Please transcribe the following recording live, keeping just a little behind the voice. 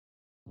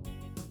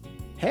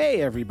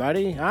Hey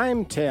everybody,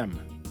 I'm Tim.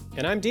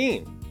 And I'm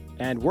Dean.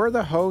 And we're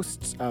the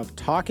hosts of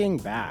Talking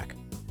Back.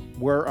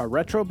 We're a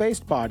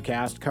retro-based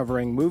podcast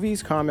covering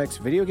movies, comics,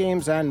 video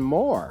games, and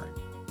more.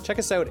 Check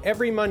us out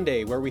every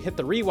Monday where we hit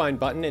the rewind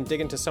button and dig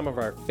into some of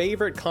our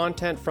favorite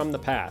content from the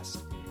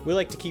past. We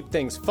like to keep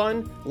things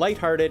fun,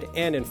 lighthearted,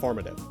 and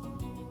informative.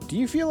 Do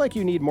you feel like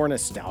you need more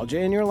nostalgia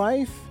in your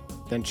life?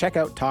 Then check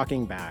out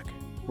Talking Back.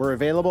 We're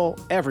available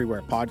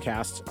everywhere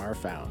podcasts are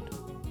found.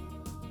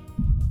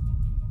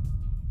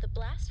 The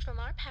Blast from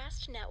Our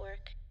Past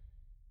Network.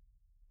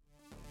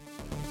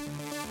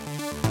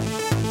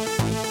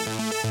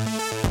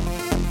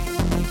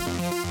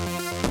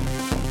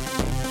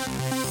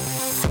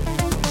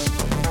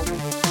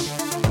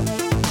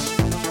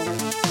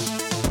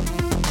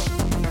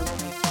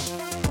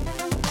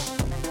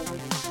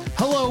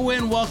 Hello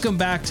and welcome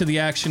back to the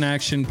Action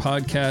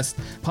Podcast.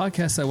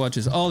 Podcast that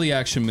watches all the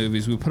action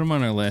movies. We put them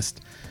on our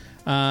list.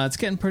 It's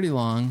getting pretty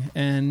long.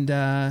 And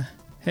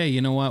hey,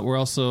 you know what? We're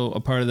also a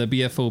part of the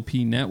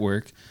BFOP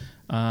network.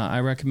 I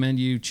recommend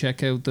you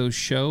check out those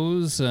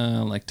shows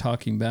like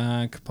Talking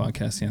Back,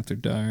 Podcasting After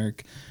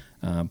Dark,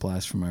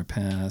 Blast from Our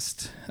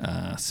Past,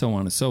 so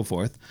on and so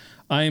forth.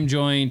 I am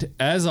joined,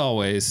 as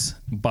always,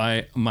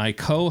 by my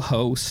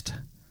co-host,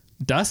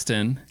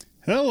 Dustin.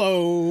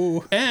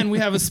 Hello. And we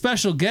have a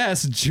special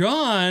guest,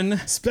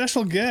 John.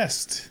 Special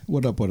guest.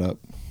 What up, what up?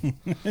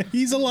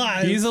 He's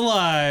alive. He's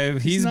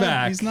alive. He's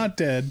back. He's not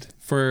dead.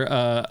 For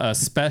a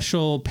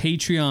special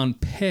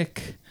Patreon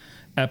pick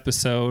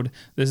episode.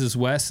 This is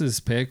Wes's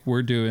pick.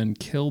 We're doing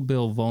Kill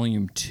Bill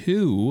Volume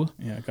 2.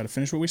 Yeah, got to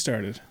finish what we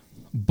started.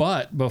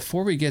 But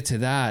before we get to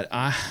that,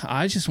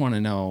 I just want to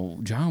know,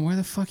 John, where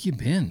the fuck you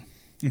been?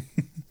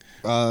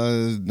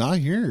 Not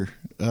here.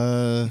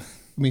 I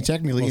mean,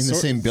 technically in the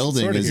same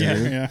building as you.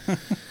 Yeah.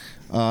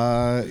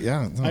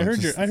 No, I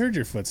heard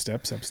your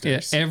footsteps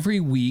upstairs. Yeah, every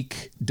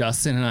week,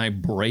 Dustin and I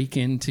break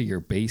into your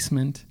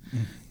basement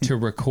to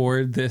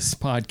record this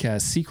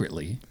podcast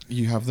secretly.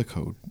 You have the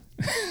code.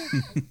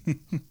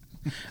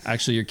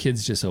 Actually, your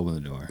kids just opened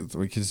the door.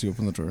 The kids do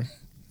open the door.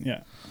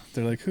 Yeah.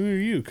 They're like, who are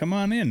you? Come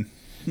on in.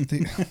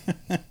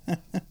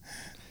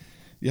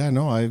 Yeah,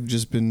 no, I've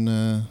just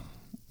been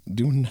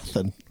doing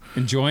nothing.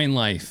 Enjoying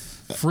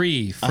life.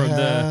 Free from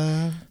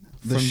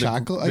the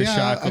shackles. The Yeah,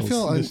 shackles. I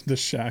feel The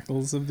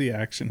shackles of the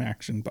Action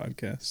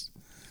Podcast.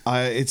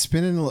 it's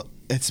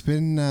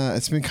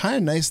been kind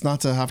of nice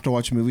not to have to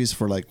watch movies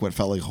for like what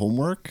felt like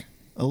homework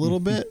a little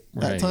bit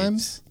at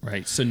times.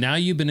 Right. So now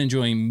you've been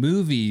enjoying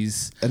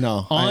movies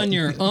on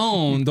your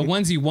own, the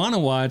ones you want to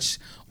watch.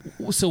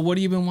 So what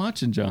have you been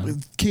watching,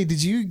 John? Okay,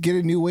 did you get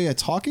a new way of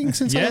talking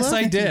since I left? Yes,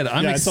 I did.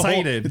 I'm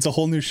excited. It's a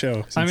whole new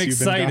show. I'm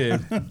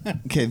excited.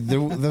 Okay,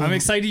 I'm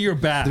excited you're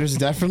back. There's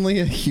definitely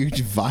a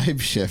huge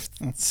vibe shift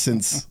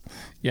since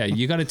Yeah,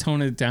 you got to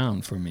tone it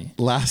down for me.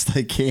 last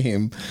I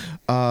came.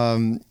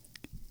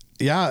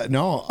 Yeah,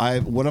 no,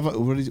 what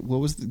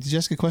was the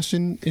Jessica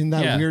question in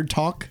that weird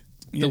talk?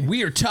 The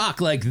weird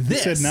talk like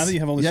this. You said now that you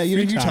have all this Yeah, you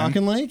know free who you're time,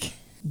 talking like?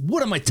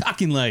 What am I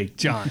talking like,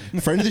 John?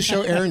 Friend of the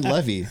show, Aaron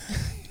Levy.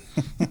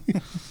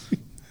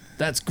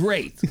 That's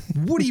great.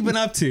 What have you been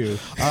up to?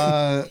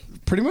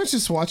 Pretty much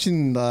just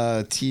watching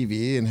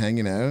TV and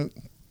hanging out.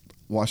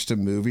 Watched a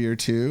movie or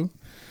two.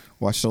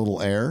 Watched a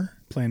little Air.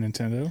 playing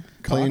Nintendo.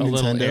 Playing A Nintendo.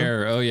 little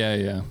air. Oh,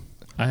 yeah.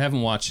 I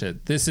haven't watched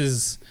it. This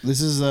is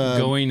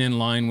going in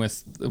line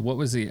with, what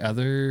was the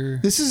other?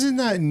 This is in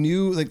that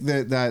new, like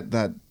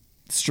that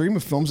stream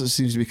of films that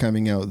seems to be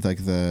coming out,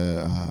 like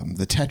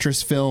the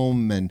Tetris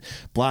film and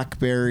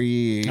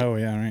Blackberry. Oh,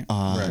 yeah, right.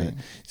 Right.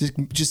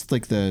 Just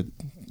like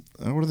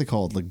what are they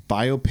called? Like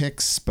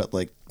biopics, but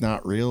like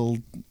not real.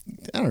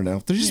 I don't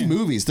know. They're just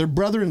movies. They're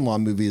brother-in-law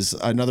movies.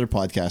 Another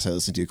podcast I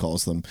listen to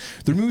calls them.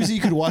 They're movies that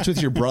you could watch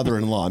with your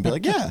brother-in-law and be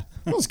like, yeah,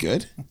 that was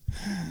good.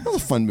 That was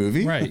a fun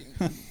movie. Right.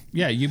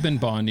 Yeah, you've been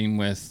bonding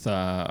with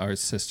our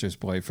sister's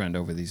boyfriend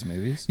over these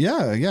movies.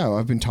 Yeah.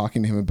 I've been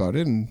talking to him about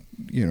it, and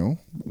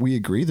we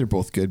agree they're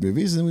both good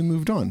movies, and then we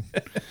moved on.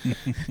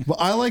 Well,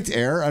 I liked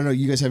Air. I don't know.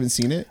 You guys haven't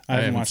seen it? I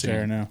haven't watched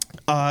Air now.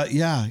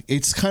 Yeah,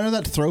 it's kind of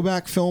that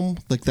throwback film,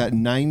 like that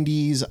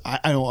 '90s.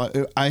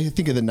 I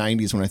think of the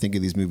 '90s when I think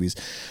of these movies.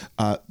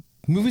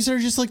 Movies that are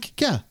just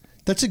like, yeah,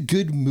 that's a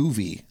good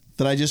movie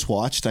that I just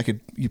watched.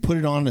 You put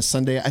it on a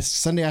Sunday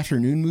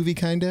afternoon movie,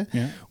 kind of,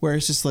 where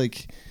it's just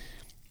like,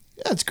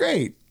 yeah, it's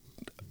great.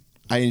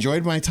 I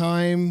enjoyed my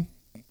time.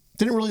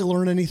 Didn't really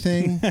learn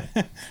anything.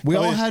 We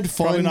all had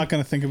fun. Probably not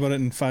going to think about it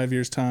in 5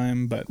 years'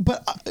 time, but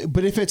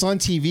if it's on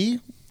TV,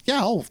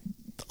 yeah,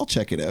 I'll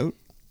check it out.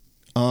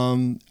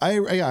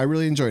 I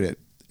really enjoyed it.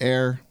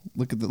 Air,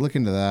 look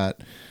into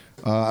that.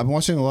 I've been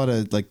watching a lot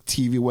of like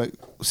TV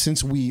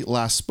since we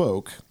last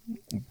spoke.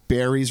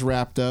 Barry's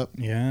wrapped up.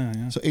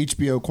 Yeah. So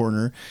HBO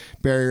corner,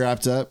 Barry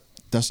wrapped up.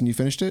 Dustin, you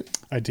finished it?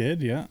 I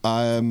did, yeah.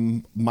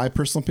 My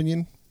personal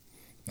opinion,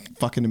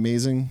 fucking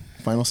amazing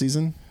final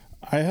season.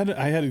 I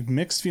had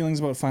mixed feelings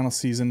about final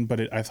season,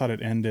 but I thought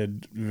it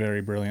ended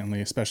very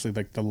brilliantly, especially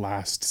like the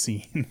last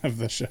scene of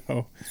the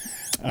show.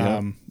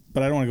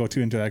 But I don't want to go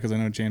too into that because I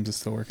know James is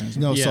still working.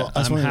 No, Yeah, so I just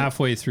I'm wanna-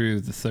 halfway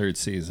through the 3rd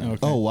season. Okay.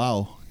 Oh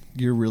wow,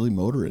 you're really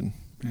motoring.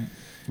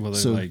 Well,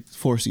 they're So like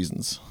 4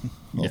 seasons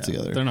yeah,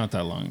 altogether. they're not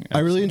that long. I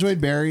really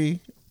enjoyed Barry,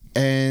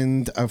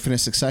 and I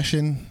finished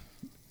Succession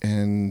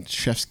and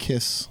Chef's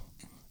Kiss.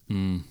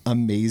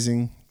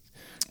 Amazing.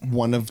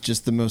 One of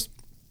just the most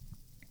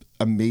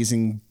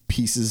amazing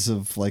pieces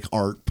of like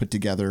art put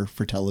together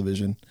for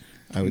television,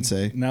 I would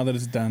say. Now that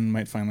it's done,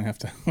 might finally have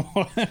to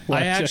watch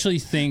I it. actually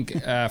think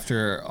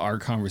after our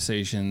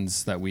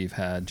conversations that we've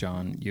had,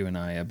 John, you and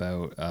I,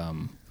 about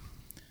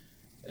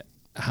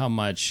how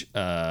much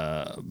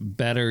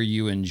better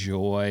you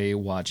enjoy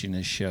watching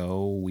a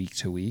show week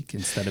to week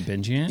instead of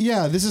binging it.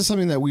 Yeah, this is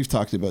something that we've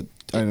talked about.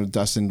 I know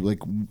Dustin, like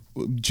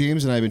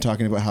James and I have been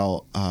talking about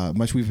how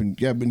much we've been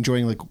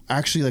enjoying like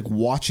actually like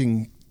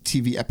watching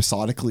TV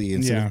episodically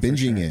instead Yeah, of for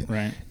binging sure. it.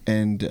 Right.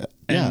 And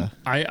And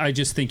I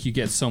just think you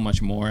get so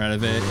much more out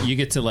of it. You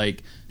get to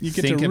like You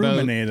get think to about,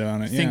 ruminate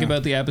on it. think yeah.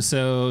 about the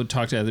episode,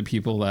 talk to other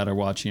people that are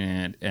watching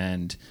it,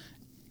 and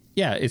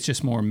yeah, it's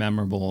just more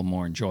memorable,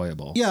 more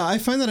enjoyable. yeah, I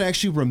find that I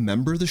actually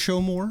remember the show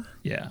more.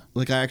 Yeah.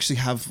 Like I actually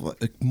have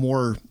like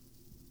more.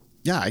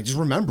 Yeah, I just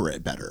remember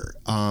it better.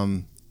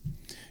 And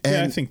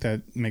Yeah, I think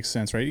that makes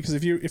sense, right? Because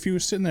if you were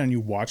sitting there and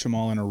you watch them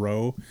all in a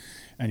row,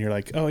 and you're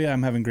like, oh yeah,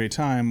 I'm having a great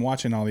time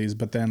watching all these,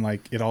 but then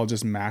like it all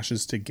just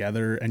mashes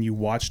together, and you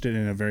watched it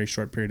in a very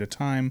short period of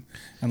time,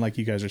 and like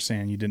you guys are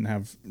saying, you didn't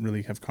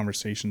really have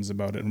conversations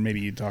about it, or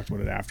maybe you talked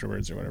about it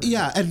afterwards or whatever.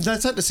 yeah, and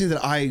that's not to say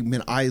that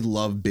I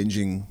love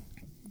binging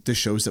the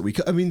shows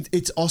that I mean,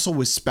 it's also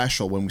was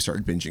special when we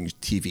started binging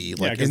TV,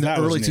 like 'cause in the that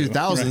was early new,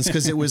 2000s,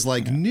 because it was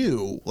like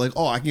new, like,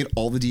 oh, I can get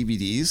all the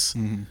DVDs,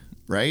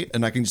 right?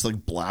 And I can just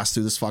like blast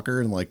through this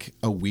fucker in like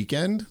a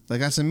weekend. Like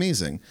that's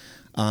amazing.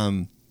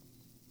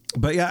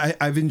 But yeah,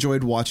 I've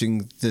enjoyed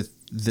watching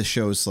the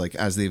shows like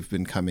as they've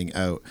been coming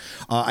out.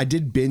 I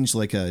did binge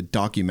like a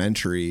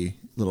documentary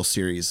little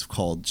series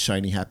called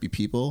Shiny Happy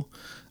People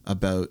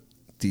about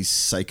these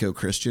psycho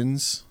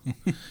Christians.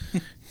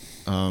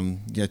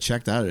 Yeah,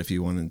 check that out if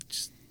you want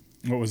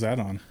to. What was that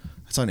on?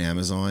 It's on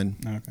Amazon.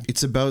 Okay.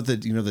 It's about the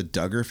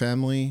Duggar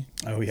family.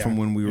 Oh, yeah. From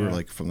when we were Yeah.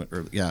 like from the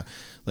early,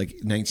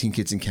 like 19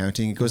 Kids and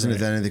Counting. It goes into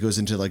that, and it goes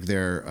into like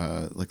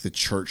their like the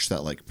church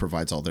that like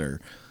provides all their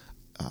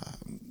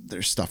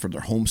stuff for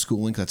their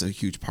homeschooling. 'Cause that's a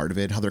huge part of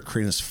it. How they're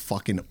creating this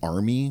fucking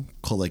army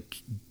called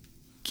like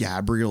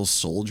Gabriel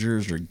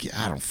Soldiers, or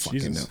I don't fucking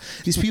Jesus. know.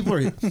 These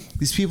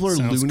people are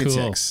Sounds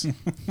lunatics.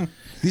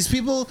 These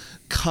people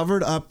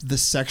covered up the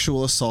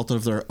sexual assault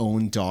of their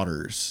own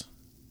daughters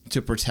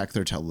to protect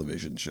their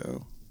television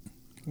show.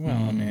 Well,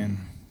 I mean,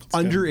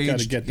 Underage, got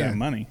to get that yeah.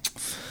 money.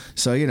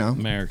 So,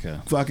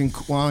 America. fucking,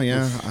 well,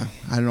 yeah.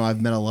 I don't know.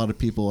 I've met a lot of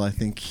people, I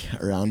think,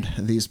 around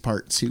these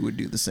parts who would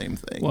do the same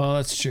thing. Well,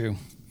 that's true.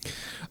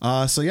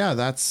 So, yeah,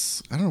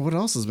 that's, I don't know what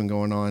else has been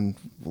going on.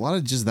 A lot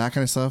of just that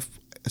kind of stuff.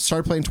 I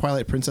started playing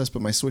Twilight Princess,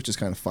 but my Switch is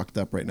kind of fucked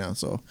up right now,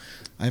 so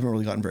I haven't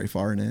really gotten very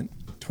far in it.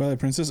 Twilight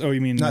Princess? Oh, you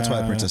mean Not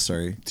Twilight Princess,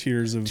 sorry.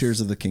 Tears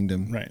of the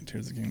Kingdom. Right,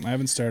 Tears of the Kingdom. I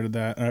haven't started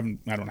that. I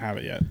don't have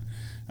it yet.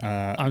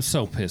 I'm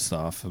so pissed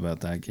off about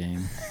that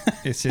game.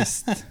 It's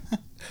just But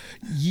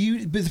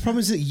the problem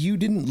is that you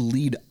didn't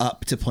lead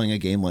up to playing a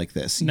game like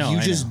this. No, you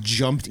I just know.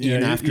 jumped Yeah,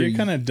 in you're, after you're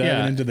kind of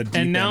diving into the deep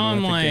and now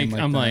end I'm with a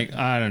game like that.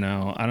 I don't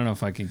know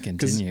if I can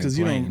continue Because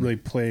you don't playing. really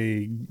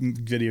play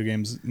video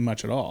games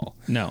much at all.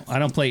 No, I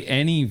don't play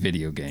any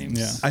video games.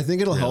 Yeah. I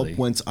think it'll Really. help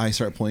once I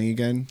start playing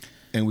again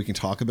and we can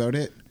talk about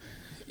it.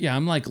 Yeah,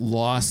 I'm like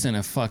lost in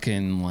a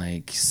fucking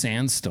like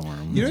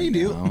sandstorm. You know what you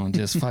do? know,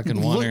 just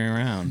fucking wandering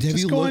around. Have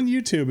Just you go looked- on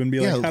YouTube and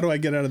be like, Yeah. how do I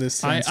get out of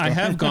this? I sandstorm?"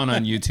 have gone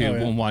on YouTube Oh,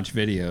 yeah. and watched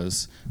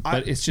videos,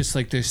 but it's just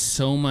like there's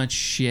so much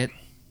shit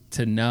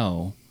to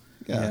know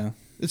Yeah,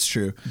 it's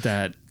true.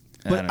 that.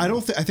 But I know.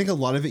 don't think I think a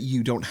lot of it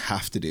you don't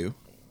have to do.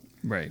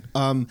 Right.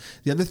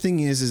 The other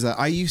thing is that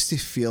I used to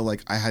feel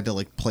like I had to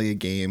like play a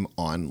game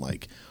on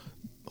like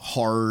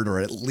hard or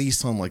at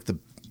least on like the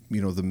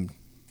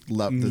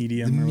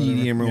Medium or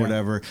medium whatever. or Yeah.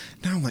 whatever.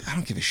 Now I'm like, I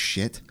don't give a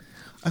shit.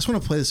 I just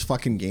want to play this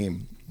fucking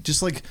game.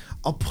 Just like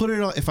I'll put it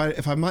on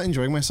if I'm not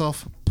enjoying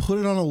myself, put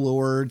it on a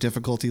lower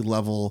difficulty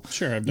level.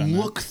 Sure, I've done that.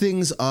 Look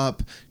things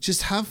up.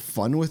 Just have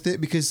fun with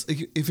it because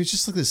like, if it's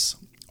just like this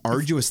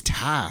arduous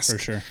task, For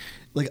sure.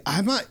 Like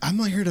I'm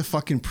not here to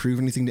fucking prove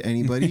anything to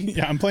anybody.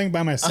 Yeah, I'm playing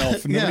by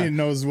myself. Yeah. Nobody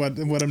knows what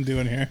I'm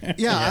doing here.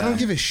 Yeah, I don't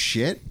give a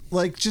shit.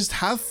 Like, just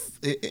have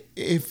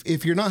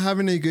if you're not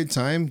having a good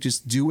time,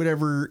 just do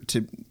whatever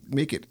to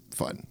make it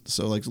fun.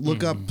 So, like,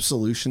 look up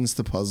solutions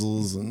to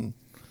puzzles and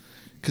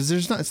because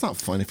it's not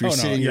fun if you're Oh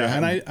no, sitting. yeah,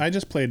 around. and I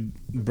just played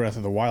Breath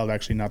of the Wild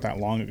actually not that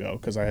long ago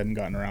because I hadn't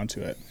gotten around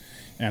to it,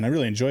 and I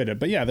really enjoyed it.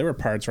 But yeah, there were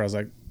parts where I was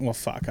like, well,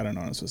 fuck, I don't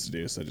know what I'm supposed to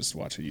do, so I just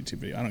watch a YouTube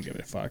video. I don't give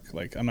a fuck.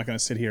 Like, I'm not gonna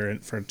sit here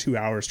for 2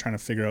 hours trying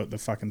to figure out the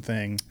fucking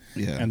thing,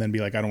 Yeah. and then be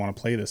like, I don't want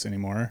to play this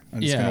anymore.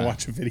 I'm just Yeah. gonna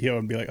watch a video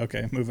and be like,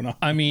 okay, moving on.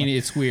 I mean,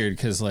 it's weird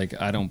because like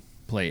I don't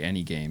play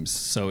any games,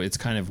 so it's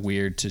kind of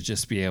weird to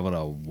just be able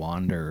to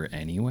wander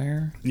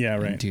anywhere. Yeah,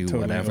 right. And do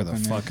Totally whatever the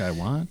open, fuck I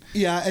want.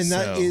 Yeah, and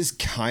that So- is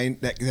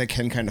that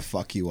can kind of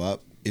fuck you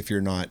up if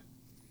you're not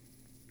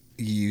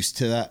used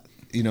to that,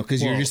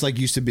 because you're Well- just like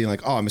used to being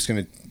like, oh, I'm just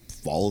gonna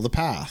follow the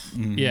path.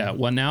 Yeah.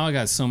 Well, now I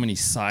got so many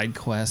side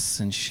quests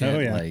and shit. Oh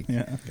yeah, Like,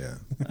 yeah. Yeah.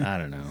 I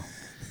don't know.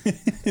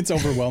 It's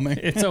overwhelming.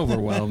 It's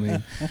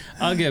overwhelming.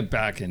 I'll get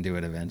back into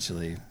it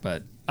eventually,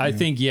 but I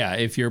think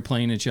if you're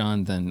playing it,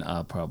 John, then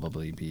I'll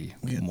probably be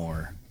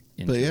more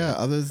into But yeah, it.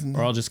 other than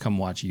Or I'll just come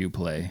watch you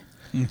play.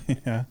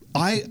 Yeah.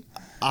 I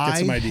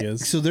some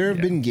ideas. So there have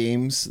Yeah. been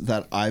games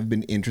that I've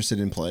been interested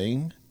in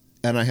playing,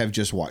 and I have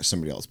just watched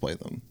somebody else play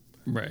them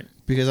Right.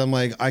 because I'm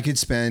like, I could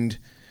spend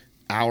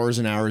hours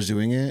and hours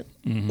doing it,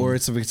 or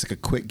it's like a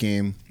quick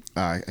game.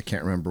 I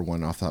can't remember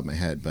one off the top of my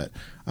head, but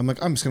I'm like,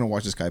 I'm just gonna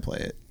watch this guy play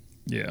it.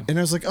 Yeah. And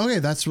I was like, okay,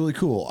 that's really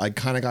cool. I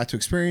kind of got to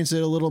experience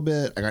it a little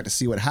bit. I got to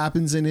see what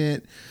happens in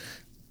it.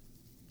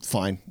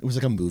 Fine. It was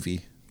like a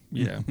movie.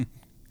 Yeah.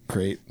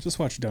 Great. Just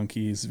watch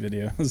Donkey's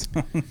videos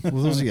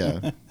Well, those,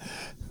 yeah.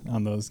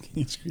 on those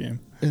each game.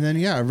 And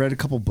then, I read a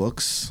couple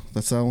books.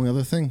 That's the only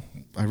other thing.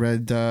 I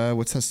read,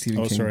 what's that Stephen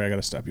Oh, King? sorry, I got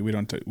to stop you. We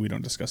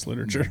don't discuss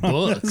literature.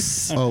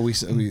 Books. Oh,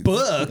 we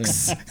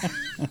Books.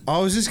 I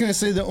was just going to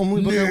say the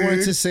only book I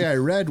wanted to say I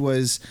read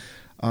was,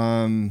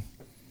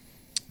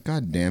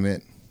 God damn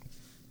it,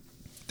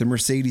 the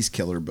Mercedes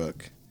Killer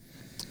book.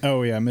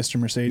 Oh yeah, Mr.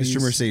 Mercedes.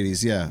 Mr.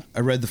 Mercedes, yeah.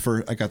 I got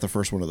the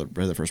first one of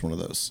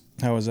those.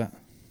 How was that?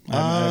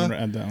 I haven't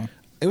read that one.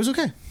 It was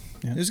okay.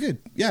 Yeah. It was good.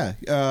 Yeah.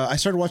 I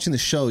started watching the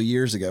show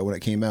years ago when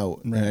it came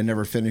out, and I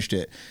never finished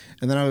it.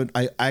 And then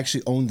I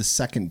actually owned the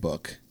second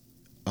book.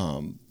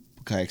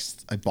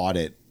 I bought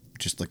it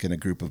just like in a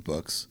group of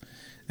books,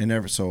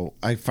 and so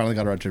I finally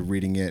got around to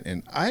reading it,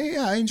 and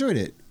I enjoyed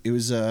it. It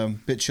was a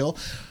bit chill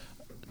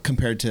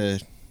compared to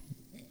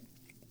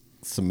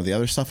some of the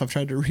other stuff I've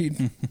tried to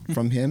read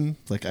from him.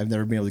 Like I've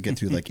never been able to get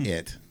through like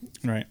it.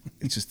 Right.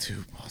 It's just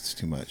it's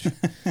too much.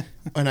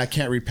 And I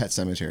can't read Pet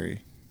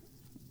Cemetery.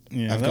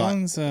 Yeah, I've that got-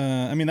 one's.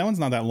 I mean, that one's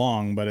not that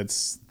long, but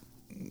it's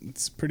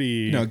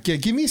pretty. No,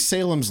 give me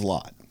Salem's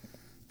Lot.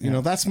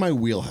 That's my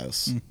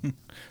wheelhouse.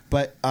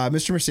 But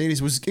Mr.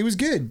 Mercedes was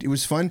good. It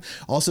was fun.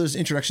 Also, it's an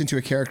introduction to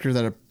a character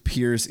that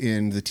appears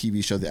in the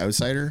TV show The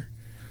Outsider.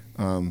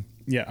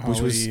 Yeah, which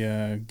Holly was-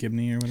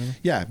 Gibney or whatever.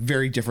 Yeah,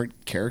 very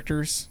different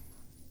characters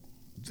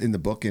in the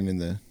book and in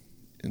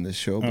the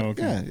show. But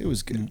okay. yeah, it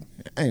was good.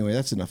 Anyway,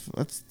 that's enough.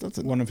 That's enough.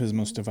 One of his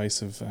most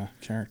divisive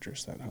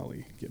characters, that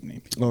Holly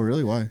Gibney. Oh,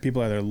 really? Why?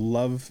 People either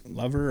love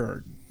her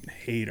or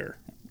hate her.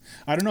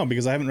 I don't know,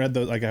 because I haven't read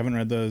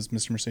those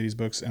Mr. Mercedes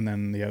books and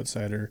then The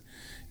Outsider,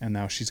 and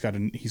now he's got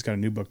a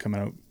new book coming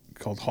out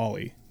called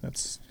Holly.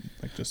 That's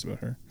like just about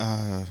her.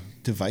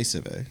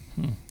 Divisive, eh?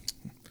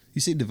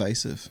 You say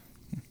divisive.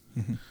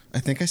 I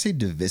think I say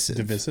divisive.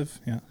 Divisive,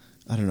 yeah.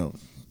 I don't know.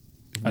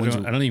 I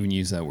don't even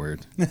use that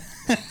word.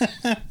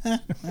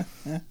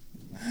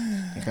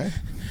 Okay.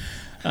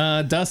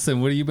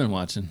 Dustin, what have you been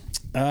watching?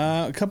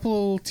 A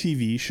couple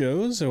TV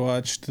shows. I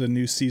watched the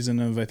new season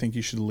of I Think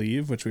You Should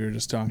Leave, which we were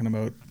just talking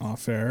about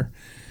off air.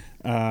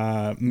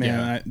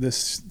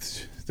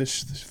 This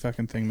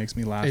fucking thing makes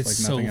me laugh It's like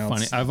so nothing else.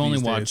 funny. I've only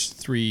these days. watched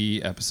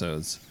 3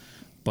 episodes,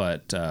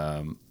 but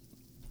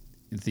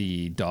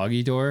the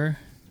doggy door.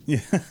 Yeah.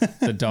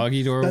 The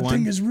doggy door That one.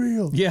 thing is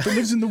real. Yeah. It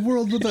lives in the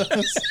world with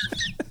us.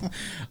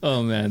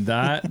 Oh man,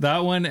 that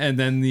one, and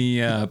then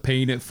the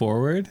paying it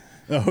forward.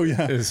 Oh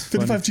yeah. It's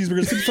 55 funny.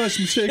 cheeseburgers, 55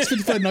 shakes,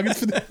 55 nuggets.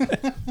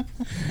 50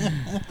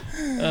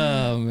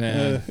 Oh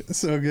man,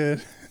 so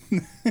good.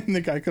 And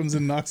the guy comes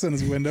in, knocks on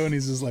his window, and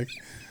he's just like,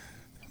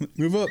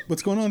 "Move up.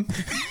 What's going on?"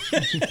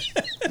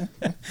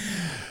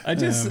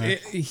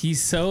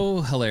 he's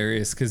so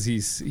hilarious because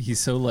he's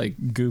so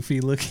like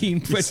goofy looking,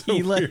 but So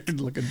he like weird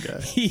looking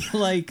guy. he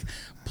like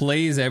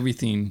plays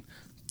everything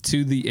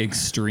to the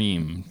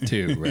extreme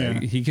too, right? Yeah.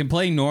 He can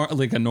play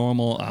like a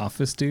normal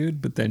office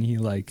dude, but then he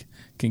like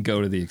can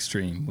go to the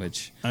extreme,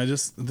 which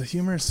The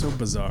humor is so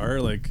bizarre,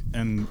 like,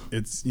 and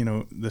it's,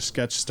 the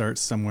sketch starts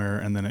somewhere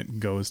and then it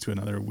goes to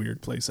another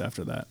weird place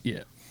after that.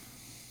 yeah.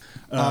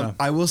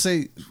 I will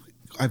say,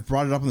 I've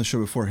brought it up on the show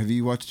before. Have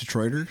you watched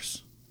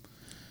Detroiters?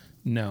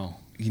 No.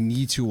 You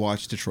need to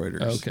watch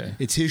Detroiters. Okay.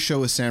 It's his show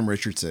with Sam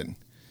Richardson.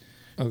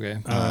 Okay.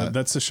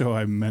 That's a show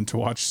I meant to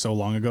watch so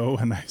long ago,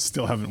 and I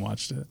still haven't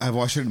watched it. I've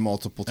watched it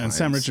multiple times. And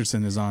Sam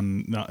Richardson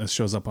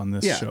shows up on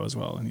this Yeah. show as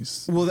well, and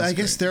he's I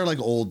guess they're like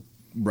old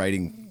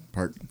writing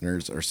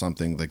partners or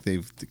something. Like they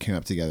came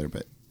up together,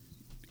 but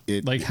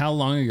Like how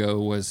long ago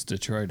was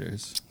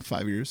Detroiters?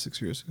 5 years, 6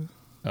 years ago.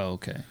 Oh,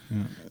 okay.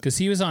 Because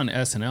he was on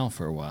SNL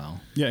for a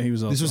while. Yeah, he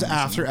was. Also This was on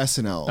after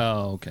SNL.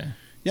 Oh, okay.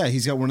 Yeah,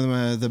 he's got one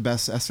of the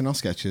best SNL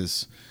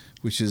sketches,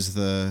 which is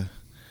the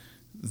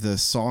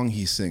song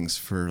he sings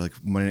for like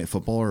Monday Night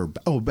Football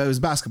but it was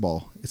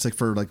basketball. It's like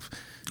for like.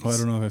 Oh, I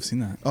don't know if I've seen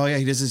that. Oh yeah,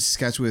 he does a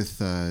sketch with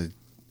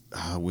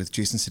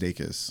Jason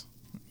Sudeikis.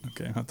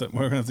 Okay,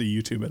 we're gonna have to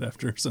YouTube it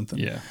after or something.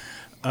 Yeah.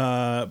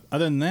 Other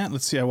than that,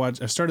 let's see. I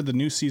started the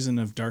new season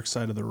of Dark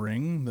Side of the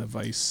Ring, the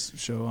Vice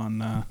show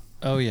on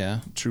Oh yeah.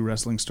 True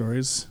Wrestling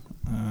Stories.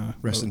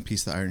 Rest in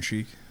peace, the Iron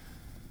Sheik.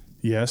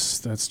 Yes,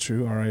 that's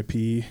true.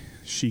 R.I.P.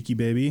 Sheiky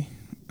baby.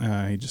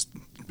 He just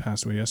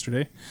passed away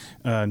yesterday.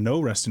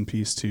 No rest in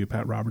peace to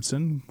Pat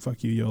Robertson.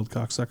 Fuck you old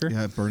cocksucker.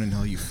 Yeah, burn in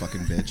hell, you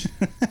fucking bitch.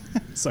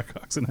 Suck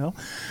cocks in hell.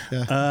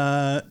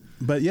 Yeah.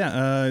 But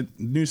yeah,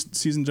 new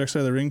season Dark Side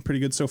of the Ring, pretty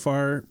good so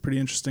far. Pretty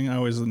interesting. I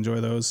always enjoy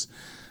those.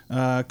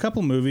 A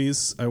couple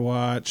movies. I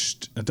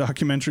watched a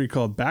documentary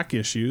called Back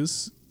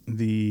Issues,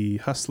 the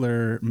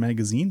Hustler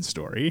magazine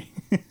story.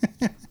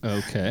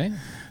 Okay.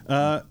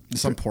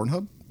 It's on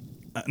Pornhub?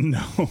 No.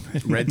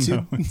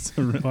 RedTube?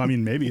 No, well, I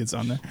mean, maybe it's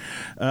on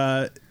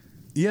there.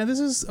 Yeah, this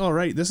is all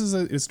right.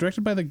 It's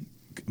directed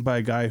by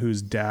a guy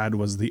whose dad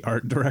was the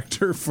art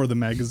director for the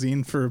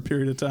magazine for a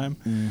period of time.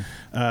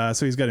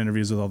 So he's got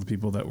interviews with all the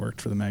people that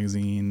worked for the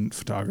magazine,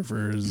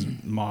 photographers,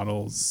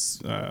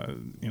 models,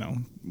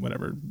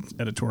 whatever,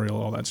 editorial,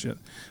 all that shit.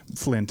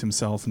 Flint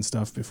himself and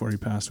stuff before he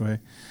passed away.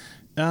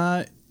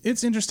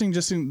 It's interesting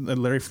that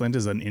Larry Flint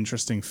is an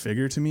interesting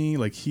figure to me.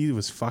 Like, he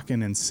was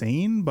fucking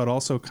insane, but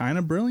also kind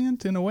of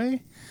brilliant in a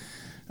way.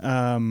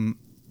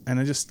 And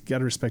I just got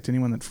to respect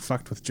anyone that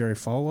fucked with Jerry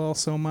Falwell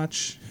so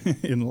much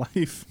in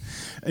life.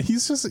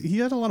 He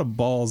had a lot of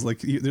balls. Like,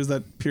 there's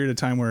that period of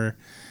time where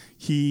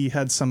he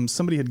had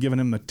somebody had given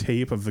him the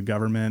tape of the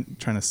government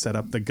trying to set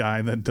up the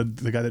guy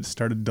that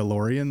started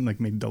DeLorean, like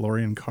made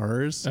DeLorean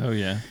cars. Oh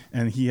yeah.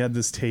 And he had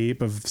this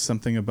tape of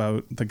something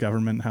about the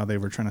government, how they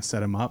were trying to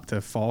set him up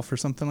to fall for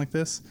something like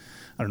this.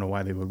 I don't know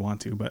why they would want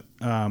to, but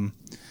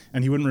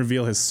and he wouldn't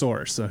reveal his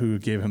source, so who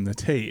gave him the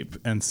tape.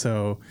 And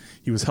so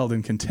he was held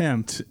in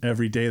contempt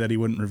every day that he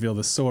wouldn't reveal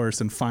the source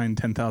and fined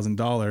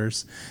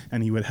 $10,000.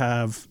 And he would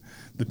have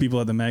the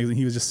people at the magazine,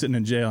 he was just sitting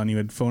in jail, and he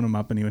would phone him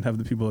up, and he would have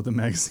the people at the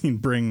magazine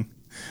bring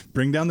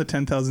down the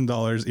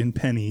 $10,000 in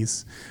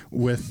pennies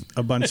with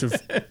a bunch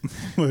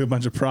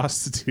of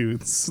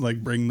prostitutes, like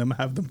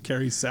have them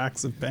carry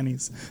sacks of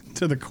pennies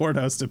to the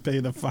courthouse to pay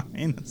the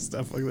fine and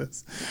stuff like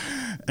this.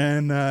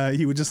 And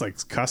he would just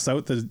like cuss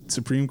out the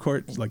Supreme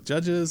Court like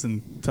judges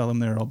and tell them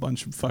they're all a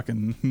bunch of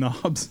fucking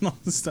knobs and all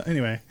this stuff.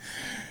 Anyway,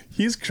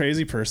 he's a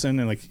crazy person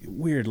and like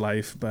weird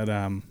life, but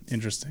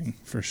interesting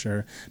for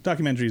sure.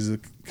 Documentary is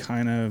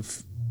kind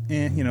of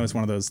it's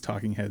one of those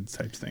talking heads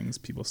type things,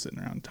 people sitting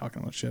around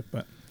talking about shit.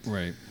 But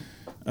right.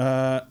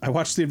 I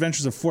watched The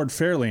Adventures of Ford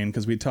Fairlane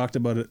because we talked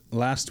about it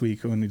last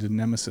week when we did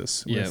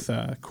Nemesis with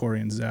Corey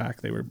and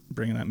Zach. They were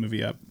bringing that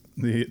movie up.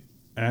 The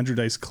Andrew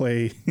Dice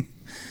Clay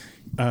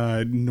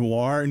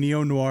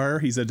neo-noir.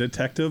 He's a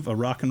detective, a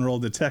rock and roll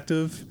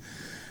detective.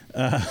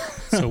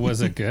 So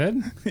was it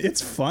good?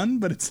 It's fun,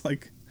 but it's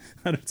like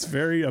it's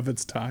very of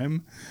its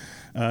time.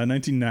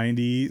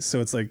 1990,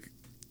 so it's like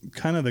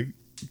kind of the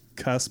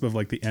cusp of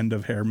like the end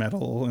of hair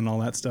metal and all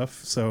that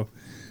stuff. So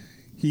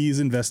he's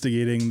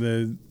investigating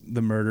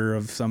the murder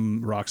of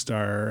some rock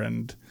star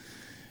and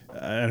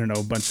I don't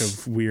know, a bunch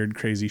of weird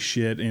crazy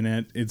shit in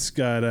it. It's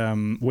got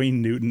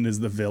Wayne Newton is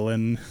the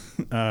villain.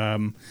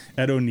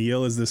 Ed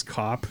O'Neill is this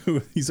cop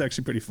who he's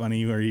actually pretty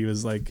funny, where he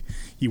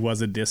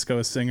was a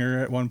disco singer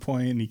at one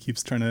point and he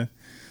keeps trying to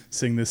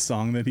sing this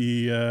song that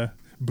he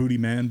Booty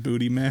Man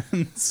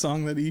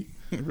song that he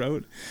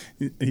wrote.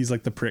 He's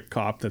like the prick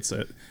cop that's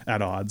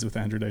at odds with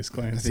Andrew Dice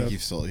Clay. I think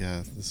you've sold.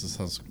 Yeah,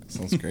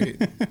 sounds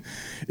great.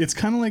 It's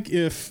kind of like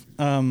if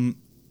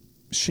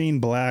Shane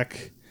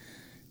Black.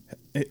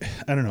 I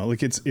don't know.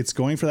 Like it's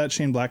going for that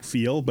Shane Black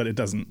feel, but it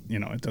doesn't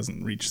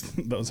reach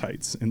those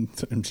heights in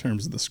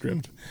terms of the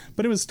script.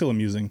 But it was still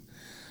amusing.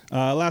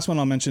 Last one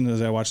I'll mention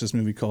is I watched this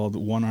movie called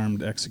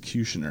One-Armed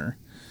Executioner.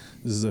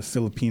 This is a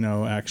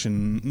Filipino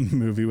action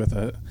movie with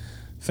a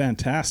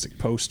fantastic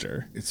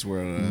poster. It's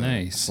where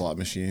a slot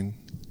machine.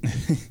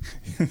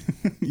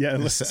 Yeah,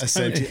 a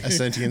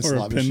sentient or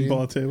slot a machine.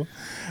 pinball table.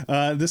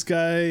 This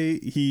guy,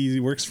 he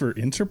works for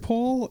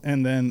Interpol,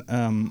 and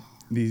then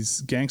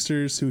these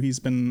gangsters who he's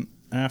been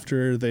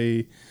after,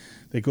 they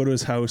go to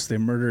his house, they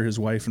murder his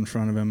wife in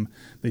front of him,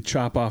 they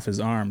chop off his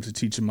arm to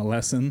teach him a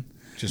lesson.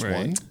 Just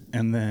one?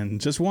 And then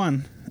just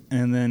one.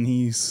 And then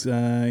he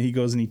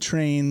goes and he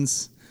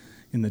trains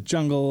in the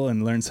jungle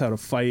and learns how to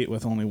fight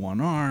with only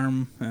one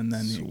arm. And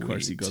then of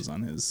course he goes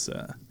on his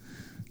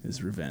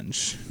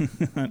revenge.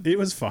 It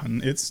was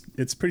fun.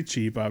 It's pretty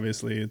cheap,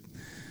 obviously.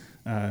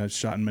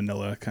 Shot in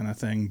Manila kind of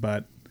thing,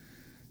 but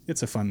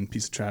it's a fun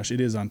piece of trash.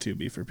 It is on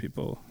Tubi for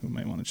people who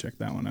might want to check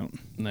that one out.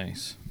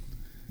 Nice.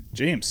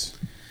 James,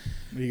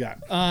 what do you got?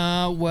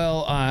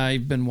 Well,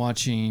 I've been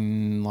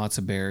watching lots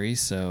of Barry,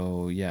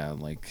 so yeah,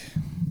 like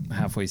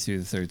halfway through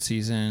the third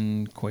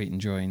season, quite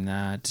enjoying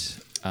that.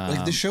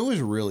 The show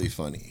is really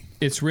funny.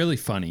 It's really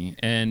funny,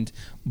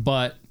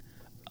 but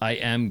I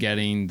am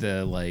getting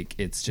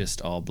it's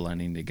just all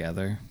blending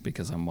together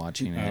because I'm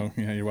watching it. Oh,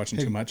 yeah, you're watching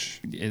too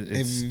much.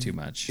 It's too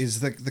much. Is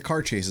the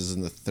car chases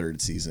in the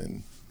third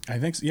season? I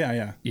think so.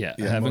 Yeah. I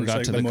haven't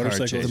got to the car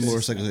chase. The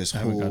motorcycle chase.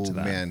 Oh,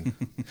 man.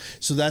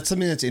 So that's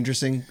something that's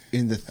interesting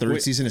in the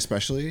third season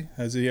especially.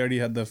 Has he already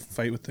had the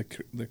fight with the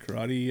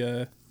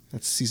karate?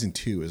 That's season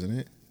 2, isn't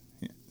it?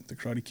 Yeah, the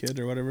Karate Kid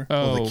or whatever?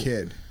 Oh, the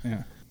kid.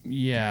 Yeah.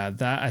 Yeah,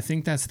 that I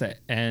think that's the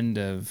end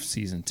of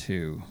season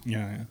 2.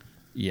 Yeah.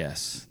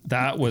 Yes,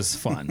 that was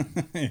fun.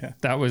 Yeah.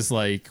 That was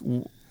like,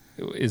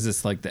 is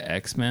this like the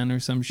X-Men or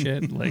some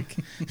shit? Like,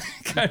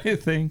 kind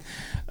of thing.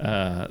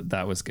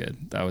 That was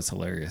good. That was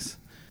hilarious.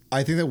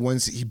 I think that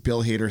once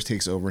Bill Hader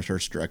takes over and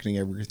starts directing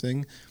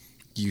everything,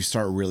 you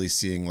start really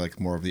seeing like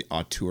more of the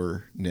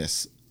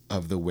auteurness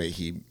of the way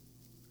he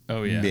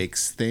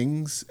makes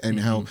things and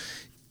how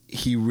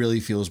he really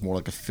feels more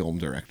like a film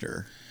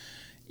director.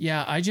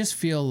 Yeah, I just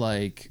feel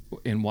like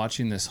in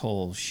watching this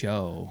whole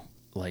show,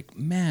 like,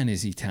 man,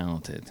 is he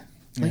talented.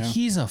 Like,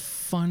 he's a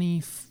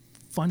funny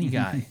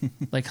guy.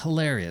 Like,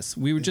 hilarious.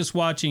 We were just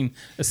watching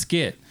a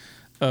skit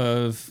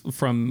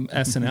from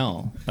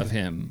SNL of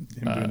him.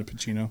 Doing a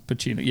Pacino.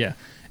 Pacino, yeah.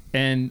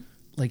 And,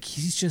 like,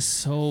 he's just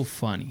so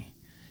funny.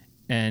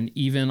 And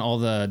even all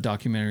the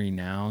Documentary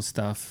Now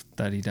stuff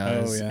that he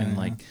does. And,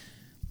 like,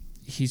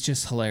 he's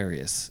just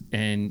hilarious.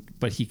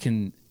 But he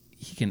can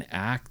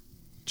act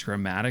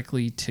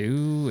dramatically,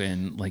 too.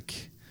 And,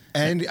 like...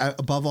 And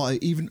above all,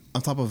 even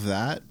on top of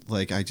that,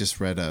 like I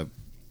just read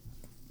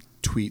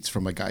tweets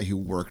from a guy who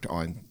worked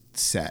on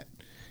set,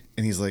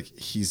 and he's like,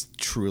 he's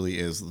truly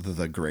is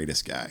the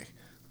greatest guy.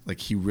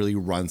 Like he really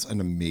runs an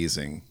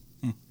amazing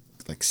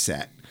like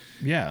set.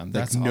 Yeah,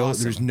 that's like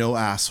awesome. There's no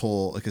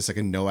asshole. Like it's like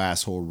a no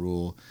asshole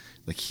rule.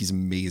 Like he's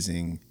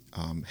amazing.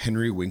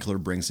 Henry Winkler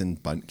brings in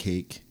bunt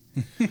cake.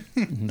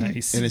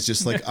 Nice. And it's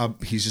just like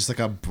he's just like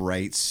a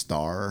bright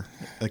star.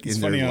 Like it's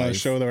in funny their on life. a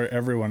show where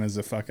everyone is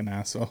a fucking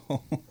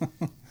asshole.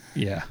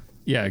 Yeah,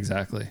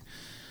 exactly.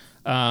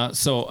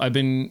 So I've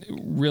been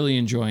really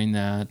enjoying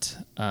that.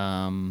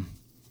 And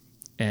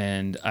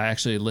I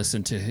actually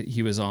listened to,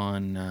 he was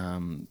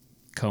on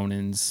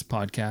Conan's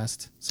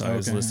podcast. So I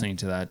was listening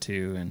to that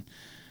too.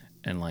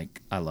 And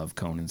like, I love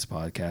Conan's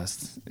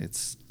podcast.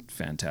 It's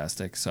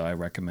fantastic. So I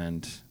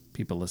recommend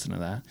people listen to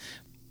that.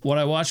 What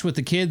I watched with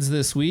the kids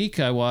this week,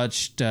 I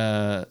watched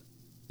Zathura,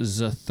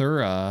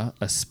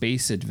 A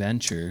Space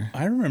Adventure.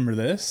 I remember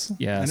this.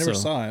 Yeah, I never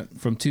saw it.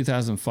 From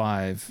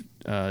 2005,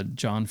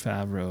 Jon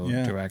Favreau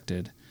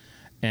directed.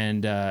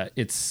 And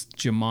it's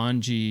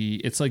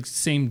Jumanji. It's like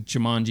same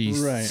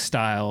Jumanji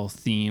style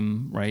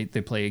theme, right?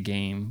 They play a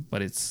game,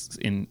 but it's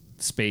in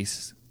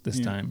space this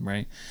time,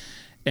 right?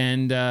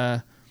 And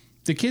the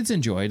kids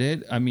enjoyed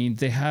it. I mean,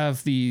 they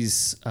have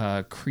these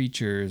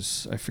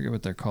creatures. I forget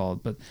what they're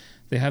called, but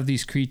they have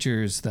these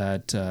creatures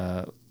that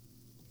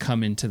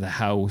come into the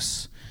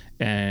house,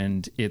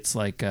 and it's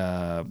like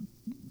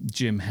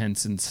Jim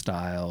Henson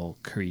style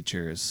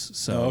creatures.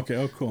 So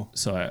cool.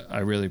 So I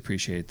really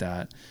appreciate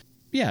that.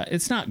 Yeah,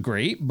 it's not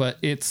great, but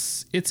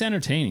it's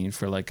entertaining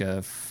for like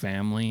a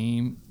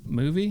family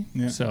movie.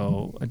 Yeah.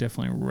 So I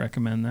definitely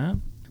recommend that.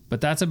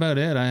 But that's about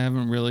it. I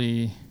haven't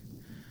really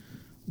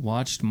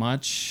watched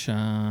much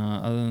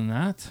other than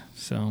that.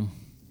 So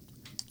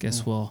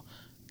guess we'll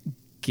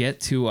get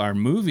to our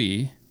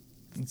movie.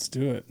 Let's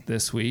do it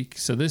this week.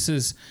 So this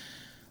is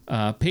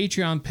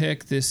Patreon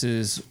pick. This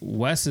is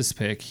Wes's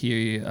pick.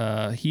 He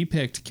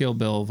picked Kill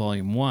Bill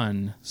Volume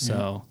 1.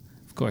 So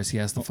of course he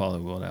has to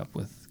follow it up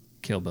with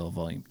Kill Bill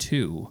Volume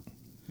 2.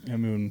 I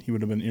mean, he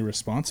would have been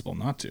irresponsible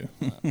not to.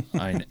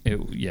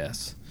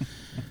 Yes.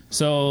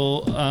 So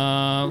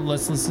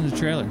let's listen to the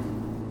trailer.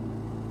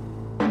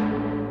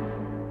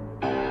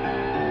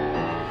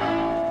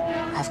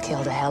 I've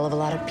killed a hell of a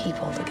lot of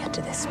people to get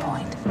to this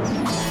point.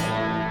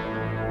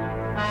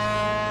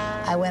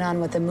 I went on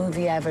what the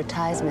movie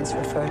advertisements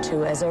refer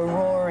to as a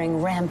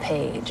roaring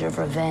rampage of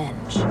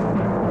revenge.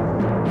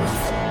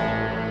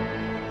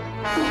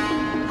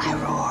 I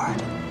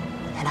roared,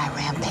 and I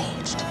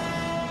rampaged,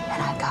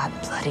 and I got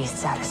bloody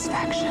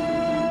satisfaction.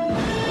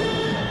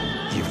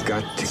 You've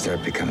got to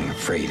start becoming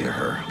afraid of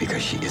her,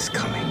 because she is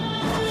coming.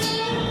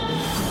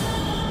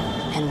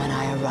 And when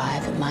I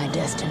arrive at my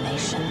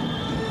destination,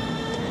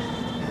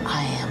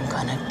 I am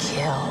gonna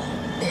kill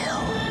Bill.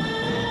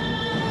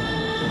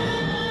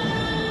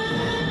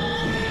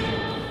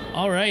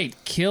 All right,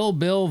 Kill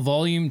Bill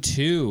Volume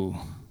 2,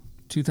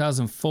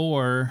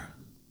 2004,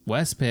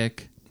 West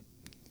pick.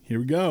 Here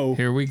we go.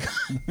 Here we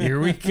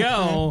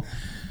go.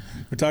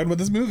 We're talking about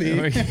this movie.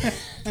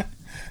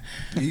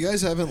 You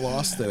guys haven't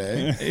lost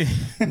today.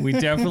 We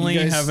definitely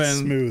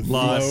haven't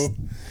lost.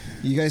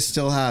 You guys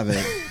still have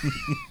it.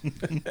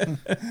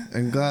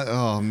 I'm glad.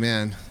 Oh,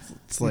 man.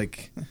 It's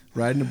like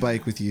riding a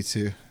bike with you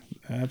two.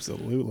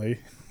 Absolutely.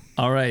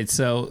 All right,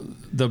 so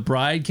the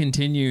bride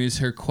continues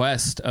her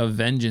quest of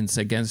vengeance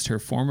against her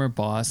former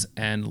boss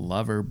and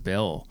lover,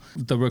 Bill.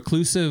 The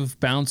reclusive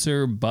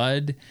bouncer,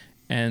 Bud,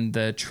 and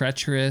the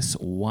treacherous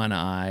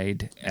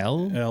one-eyed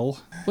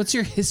Elle. What's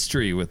your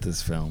history with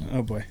this film?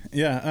 Oh, boy.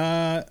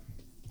 Yeah.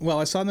 Well,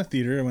 I saw it in the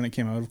theater when it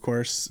came out, of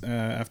course,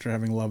 after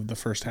having loved the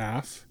first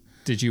half.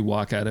 Did you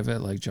walk out of it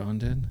like John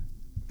did?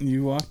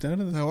 You walked out of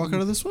this? Did I walk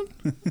out of this one?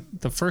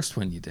 The first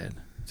one you did.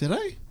 Did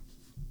I?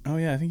 Oh,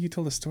 yeah. I think you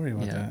told a story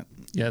about that.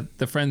 Yeah,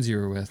 the friends you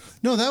were with.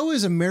 No, that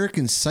was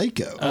American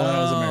Psycho. Oh, that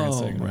was American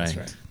Psycho. Right. That's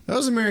right. That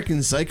was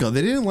American Psycho.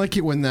 They didn't like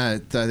it when they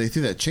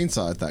threw that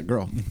chainsaw at that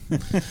girl.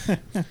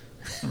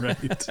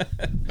 Right.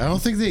 I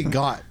don't think they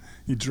got.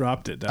 He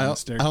dropped it down the I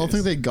staircase. don't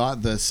think they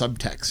got the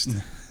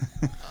subtext.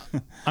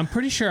 I'm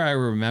pretty sure I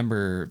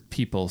remember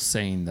people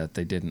saying that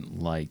they didn't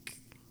like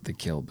the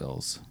Kill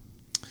Bills.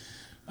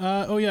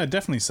 Oh yeah,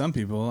 definitely some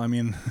people. I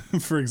mean,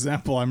 for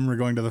example, I remember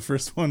going to the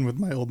first one with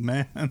my old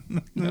man.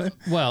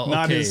 Well,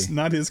 not okay.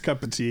 not his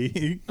cup of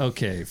tea.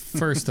 Okay,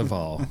 first of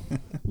all,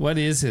 what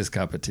is his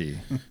cup of tea?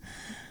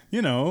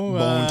 You know,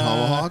 Bone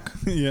tomahawk.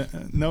 Yeah,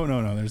 no.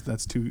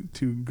 That's too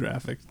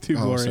graphic, too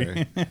gory.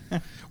 Sorry.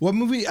 What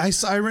movie?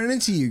 I ran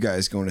into you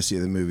guys going to see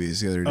the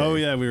movies the other day. Oh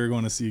yeah, we were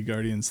going to see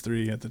Guardians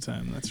 3 at the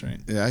time. That's right.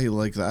 Yeah, you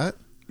like that?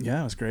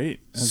 Yeah, it was great.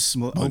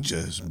 Bunch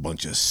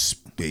of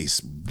space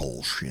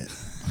bullshit.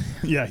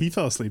 Yeah, he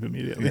fell asleep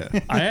immediately.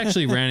 Yeah. I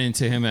actually ran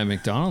into him at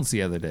McDonald's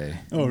the other day.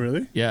 Oh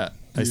really? Yeah,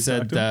 I you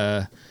said, talk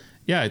to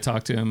yeah, I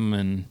talked to him,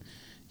 and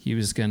he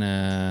was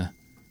gonna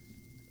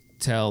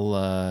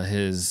tell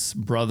his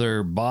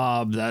brother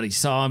Bob that he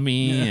saw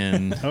me,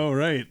 and Oh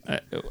right.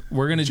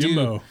 we're gonna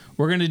Jimbo.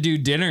 do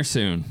dinner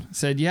soon. I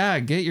said, yeah,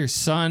 get your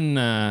son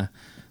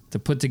to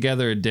put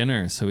together a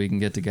dinner so we can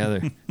get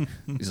together.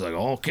 He's like,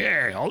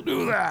 okay, I'll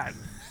do that.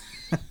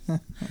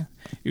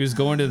 He was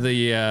going to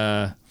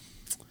the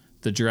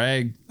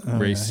drag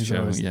race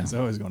show. He's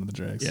always going to the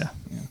drags. Yeah.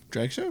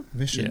 Drag show?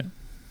 Mission.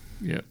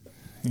 Yeah.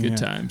 Good Yeah.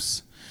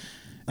 times.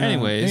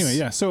 Anyways.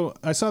 Yeah. So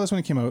I saw this when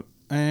it came out,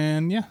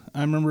 and yeah,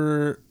 I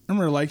remember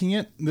liking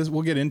it.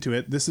 We'll get into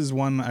it. This is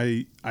one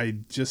I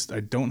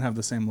don't have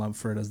the same love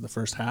for it as the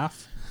first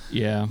half.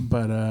 Yeah.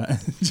 But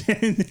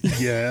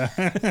yeah,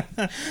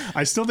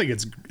 I still think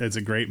it's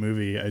a great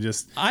movie.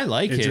 I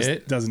like it. it.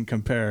 Just doesn't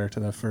compare to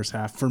the first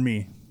half for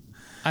me.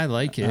 I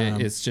like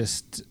it. It's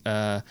just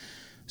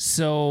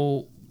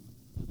so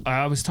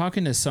I was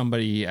talking to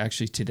somebody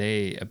actually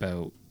today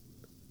about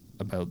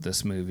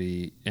this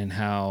movie and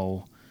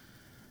how,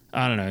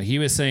 I don't know, he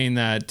was saying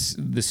that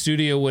the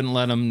studio wouldn't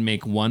let him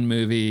make one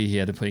movie. He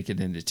had to make it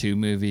into two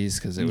movies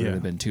because it would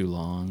have been too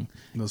long.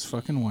 Those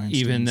fucking Weinsteins.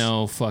 Even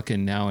though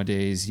fucking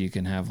nowadays you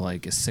can have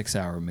like a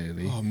 6-hour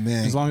movie. Oh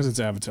man. as long as it's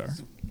Avatar.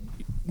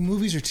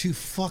 Movies are too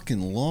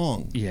fucking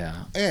long.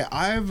 Yeah. Hey,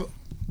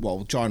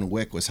 John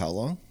Wick was how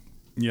long?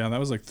 Yeah, that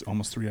was like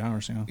almost 3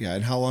 hours. Yeah. Yeah,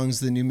 and how long is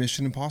the new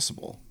Mission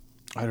Impossible?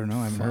 I don't know.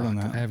 I haven't heard on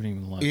I that. haven't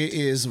even looked. It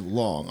is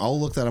long. I'll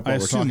look that up I while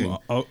we're assume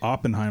talking.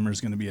 Oppenheimer's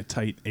going to be a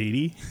tight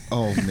 80.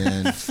 Oh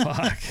man,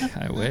 Fuck.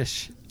 I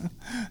wish.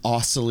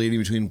 oscillating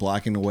between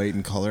black and white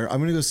and color. I'm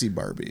gonna go see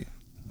Barbie.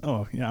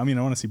 Oh yeah, I mean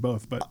I want to see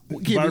both, but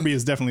Okay, Barbie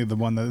is definitely the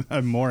one that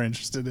I'm more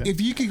interested in. If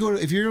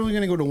you're only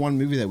gonna go to one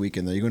movie that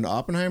weekend, though, you going to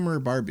Oppenheimer or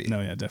Barbie?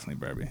 No, yeah, definitely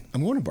Barbie.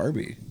 I'm going to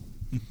Barbie.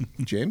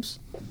 James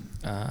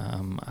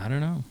I don't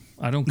know.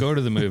 I don't go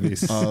to the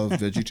movies. of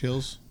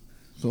VeggieTales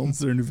film. Is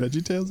there a new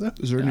VeggieTales out?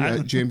 Is there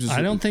any James?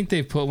 I don't think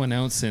they've put one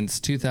out since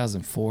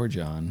 2004,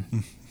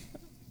 John.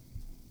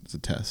 It's a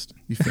test.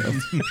 You failed.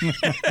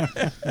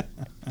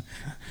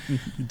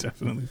 You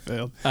definitely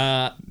failed.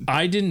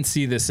 I didn't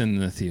see this in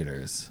the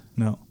theaters.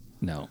 No.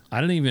 No, I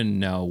don't even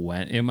know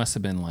when. It must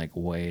have been like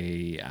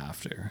way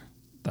after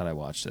that I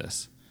watched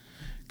this.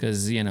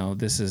 Because,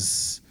 this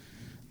is,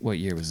 what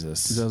year was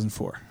this?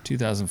 2004.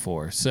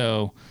 2004.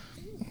 So,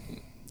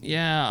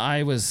 yeah,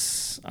 I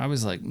was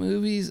like,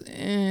 movies,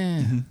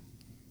 eh.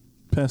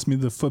 Pass me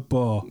the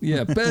football.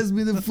 Yeah, pass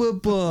me the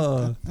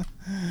football.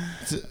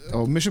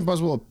 Oh, Mission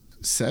Impossible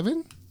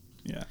 7?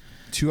 Yeah.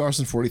 2 hours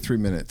and 43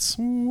 minutes.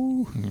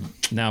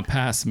 Now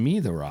pass me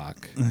the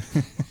rock.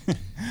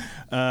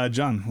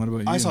 John, what about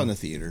you? I saw it in the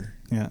theater.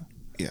 Yeah.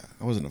 Yeah,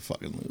 I wasn't a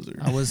fucking loser.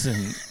 I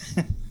wasn't.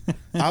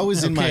 I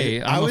was in Okay,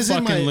 my. I'm I a was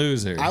in fucking my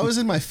loser. I was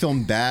in my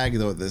film bag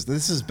though.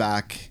 This is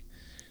back.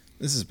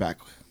 This is back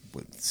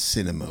when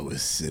cinema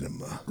was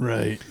cinema.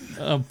 Right.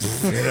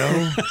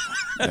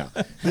 Yeah.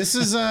 This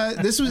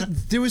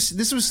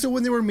was still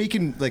when they were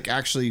making like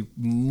actually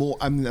more.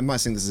 I'm not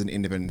saying this is an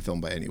independent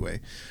film by any way,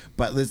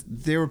 but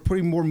they were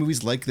putting more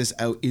movies like this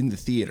out in the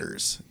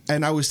theaters,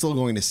 and I was still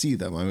going to see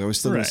them. I mean, I was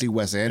still going Right. to see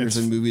Wes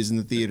Anderson movies in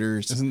the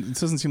theaters. It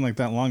doesn't seem like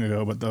that long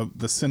ago, but the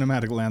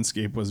cinematic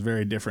landscape was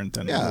very different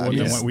than, Yeah, than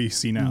yes. what we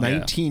see now.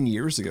 19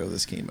 years ago,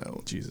 this came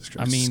out. Jesus I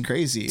Christ. mean, It's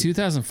crazy.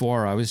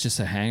 2004, I was just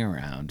a hang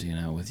around,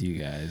 with you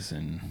guys,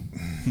 and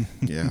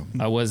Yeah.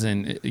 I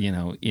wasn't,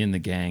 in the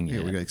gang Yeah,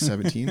 yet. we got like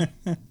 17. You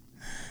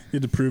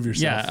had to prove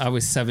yourself. Yeah, I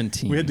was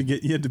 17.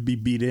 you had to be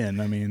beat in.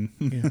 I mean,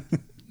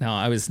 No,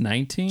 I was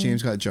 19.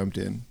 James got jumped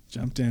in.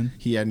 jumped in.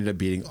 He ended up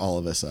beating all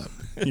of us up.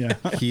 Yeah.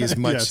 He is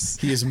much. Yes.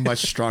 He is much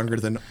stronger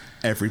than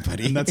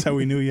everybody. And that's how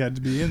we knew you had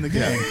to be in the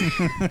game.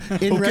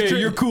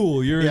 In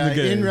cool. You're Yeah, in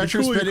the gang. in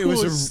retrospect, You're it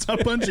was cool. a Stop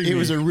punching it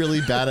was me. a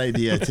really bad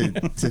idea to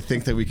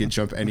think that we could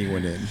jump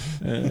anyone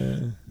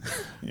in.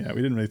 Yeah,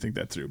 we didn't really think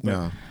that through. But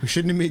No, we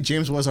shouldn't have made.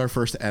 James was our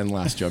first and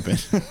last jump in.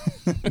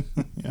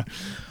 Yeah.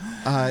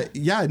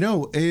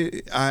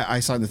 I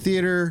saw it in the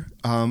theater.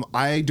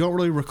 I don't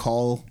really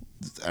recall.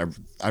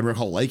 I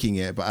recall liking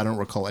it, but I don't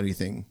recall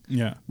anything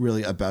Yeah.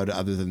 really about it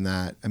other than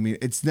that. I mean,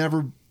 it's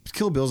never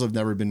Kill Bills have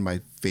never been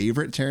my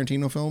favorite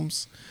Tarantino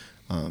films.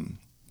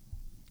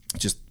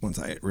 Just ones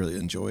I really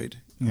enjoyed.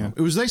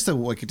 It was nice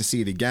to get to see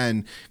it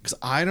again because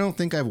I don't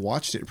think I've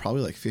watched it in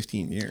probably like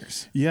 15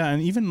 years. Yeah,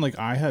 and even like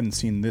I hadn't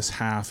seen this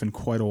half in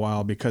quite a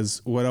while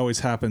because what always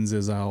happens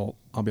is I'll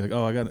be like,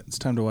 oh, it's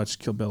time to watch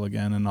Kill Bill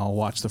again, and I'll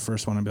watch the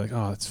first one and be like,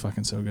 oh, it's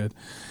fucking so good,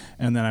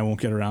 and then I won't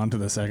get around to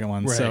the second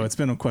one. Right. So it's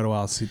been quite a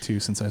while too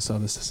since I saw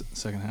this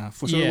second half.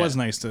 So it was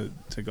nice to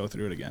go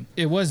through it again.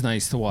 It was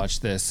nice to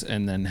watch this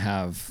and then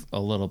have a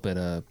little bit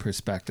of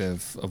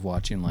perspective of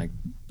watching like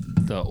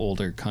the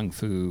older kung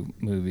fu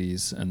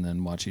movies and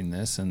then watching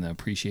this and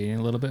appreciating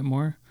a little bit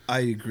more.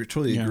 I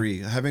totally agree.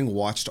 Having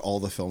watched all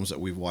the films that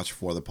we've watched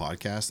for the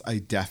podcast, I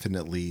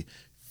definitely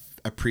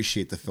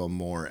appreciate the film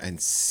more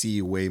and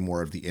see way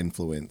more of the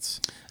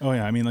influence. Oh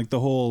yeah, I mean like the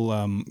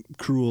whole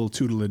cruel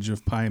tutelage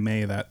of Pai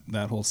Mei,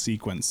 that whole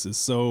sequence is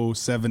so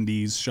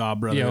 70s Shaw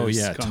Brothers. Oh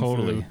yeah, Kung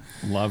totally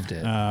Fu. Loved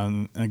it.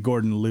 And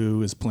Gordon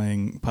Liu is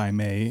playing Pai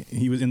Mei.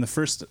 He was in the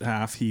first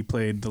half. He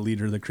played the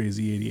leader of the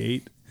Crazy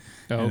 88.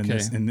 Oh, okay.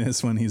 In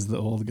this one, he's the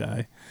old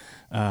guy.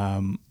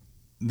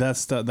 That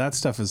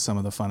stuff is some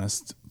of the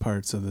funnest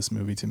parts of this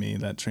movie to me.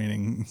 That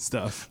training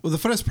stuff. Well, the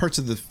funnest parts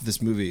of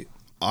this movie,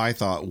 I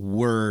thought,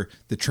 were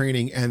the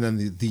training and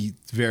then the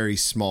very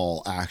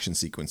small action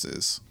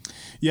sequences.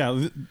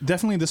 Yeah,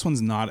 definitely. This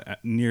one's not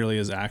nearly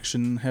as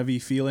action heavy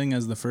feeling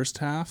as the first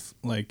half.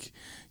 Like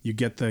you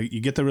get the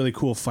really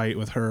cool fight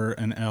with her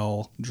and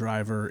Elle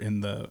Driver in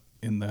the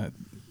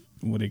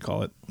what do you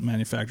call it,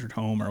 manufactured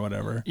home or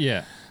whatever.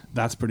 Yeah,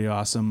 that's pretty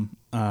awesome.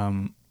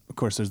 Of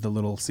course, there's the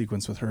little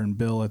sequence with her and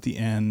Bill at the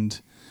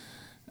end.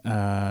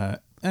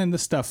 And the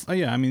stuff,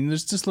 I mean,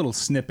 there's just little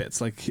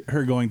snippets, like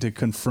her going to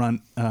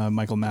confront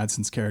Michael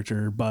Madsen's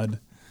character, Bud.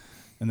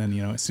 And then,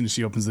 as soon as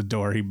she opens the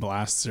door, he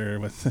blasts her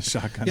with the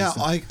shotgun. Yeah,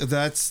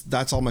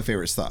 that's all my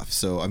favorite stuff.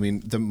 So, I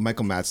mean, the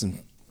Michael Madsen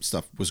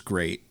stuff was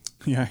great.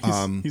 Yeah,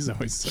 he's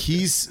always so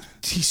he's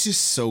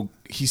just so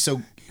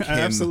I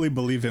absolutely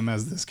believe him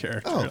as this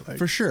character. Oh,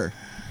 for sure.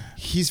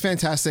 He's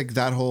fantastic.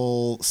 That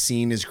whole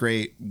scene is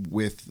great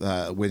with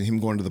him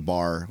going to the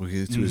bar to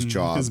his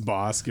job. His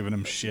boss giving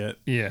him shit.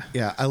 Yeah.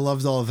 Yeah, I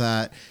loved all of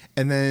that.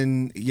 And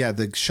then,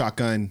 the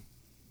shotgun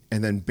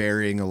and then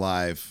burying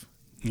alive.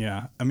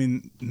 Yeah. I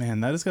mean, man,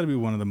 that has got to be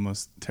one of the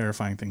most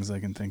terrifying things I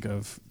can think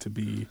of, to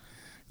be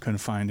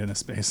confined in a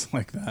space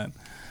like that.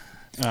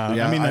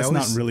 I mean, that's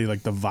not really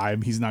like the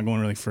vibe. He's not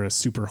going really for a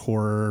super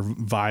horror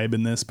vibe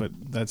in this, but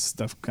that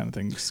stuff kind of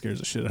thing scares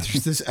the shit out of me.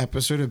 There's this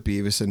episode of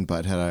Beavis and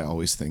Butthead I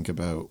always think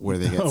about where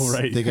they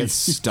get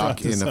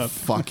stuck in a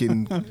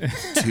fucking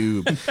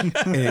tube,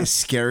 and it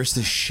scares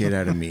the shit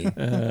out of me.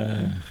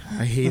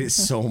 I hate it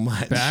so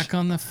much. Back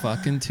on the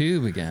fucking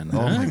tube again.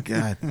 Oh my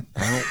god!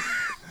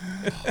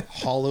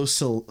 Hollow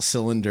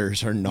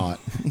cylinders are not.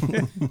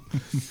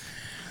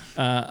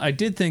 I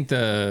did think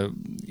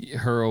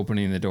her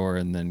opening the door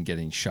and then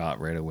getting shot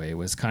right away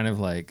was kind of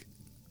like,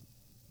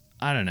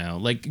 I don't know,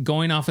 like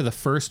going off of the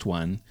first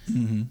one,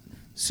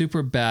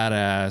 super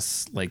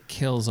badass, like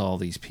kills all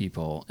these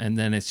people, and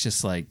then it's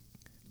just like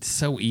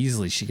so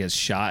easily she gets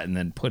shot and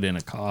then put in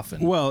a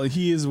coffin. Well,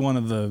 he was one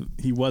of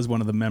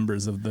the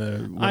members of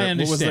the. I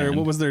understand.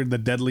 What was there? The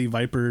Deadly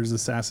Vipers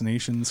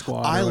assassination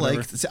squad.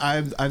 I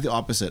have the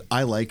opposite.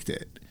 I liked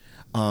it,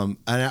 and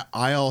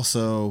I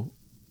also.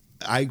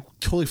 I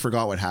totally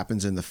forgot what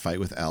happens in the fight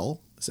with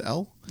Elle. Is it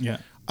Elle? Yeah.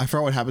 I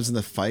forgot what happens in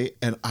the fight,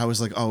 and I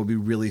was like, "Oh, it'd be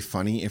really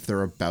funny if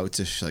they're about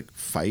to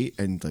fight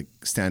and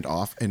stand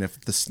off, and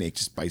if the snake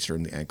just bites her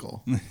in the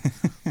ankle."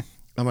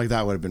 I'm like,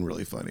 that would have been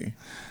really funny.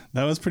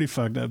 That was pretty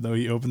fucked up, though.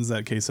 He opens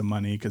that case of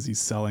money because he's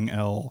selling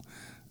Elle,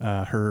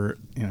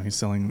 he's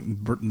selling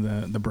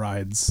the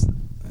bride's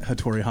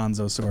Hattori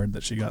Hanzo sword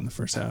that she got in the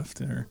first half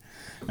to her,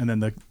 and then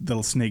the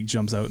little snake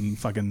jumps out and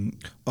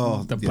fucking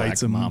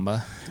bites him.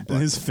 Mamba.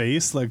 And his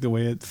face, like the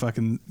way it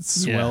fucking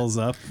swells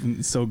up, and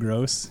it's so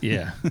gross.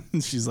 Yeah.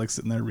 She's like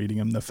sitting there reading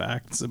him the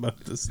facts about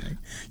the snake.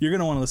 You're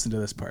gonna want to listen to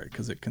this part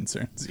because it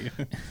concerns you.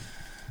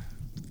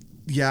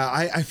 Yeah,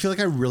 I feel like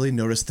I really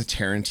noticed the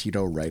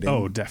Tarantino writing.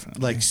 Oh,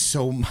 definitely. Like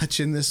so much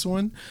in this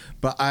one.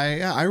 But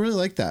I really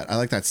like that. I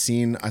like that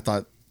scene. I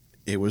thought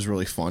it was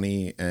really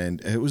funny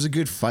and it was a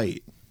good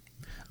fight.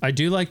 I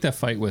do like that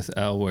fight with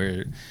Elle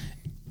where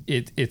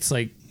it's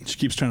like she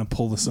keeps trying to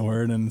pull the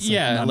sword and it's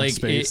not enough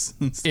space.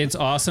 It's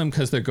awesome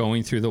because they're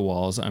going through the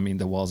walls. I mean,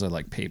 the walls are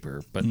like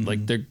paper, but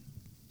like they're,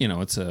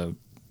 it's a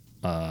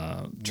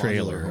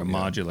trailer,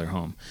 modular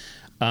home.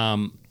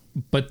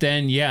 But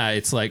then,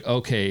 it's like,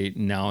 okay,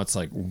 now it's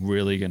like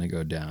really going to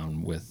go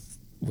down with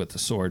the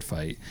sword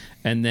fight.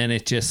 And then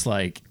it just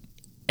like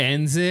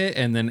ends it.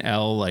 And then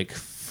Elle like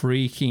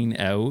freaking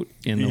out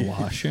in the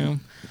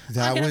washroom.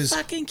 That I'm was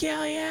fucking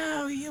kill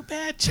you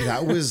bitch.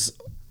 That was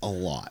a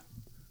lot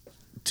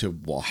to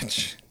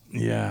watch.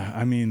 Yeah.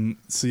 I mean,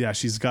 so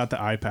she's got the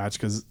eye patch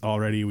because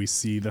already we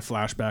see the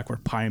flashback where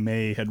Pai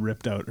Mei had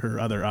ripped out her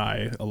other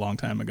eye a long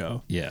time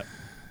ago. Yeah.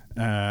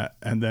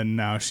 And then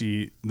now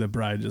the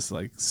bride just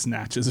like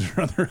snatches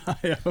her other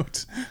eye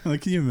out.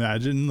 Like, can you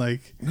imagine?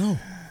 Like, no,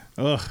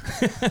 ugh,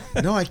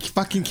 no, I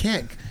fucking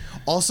can't.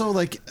 Also,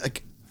 like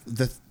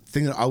the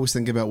thing that I always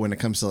think about when it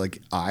comes to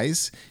like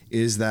eyes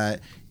is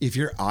that if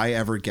your eye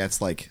ever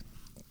gets like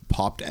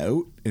popped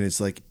out, and it's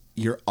like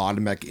your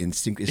automatic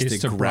instinct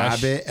is to grab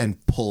brush. it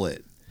and pull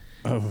it.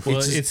 Oh, well,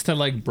 it's to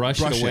like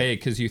brush it away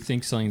because you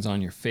think something's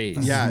on your face.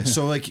 Yeah,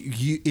 so like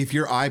if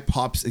your eye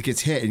pops, it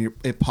gets hit and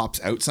it pops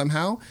out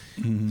somehow,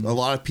 a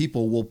lot of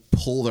people will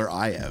pull their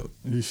eye out.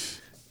 And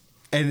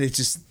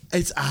it's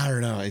I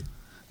don't know.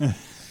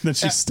 Then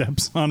she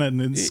steps on it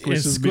and it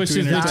squishes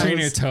between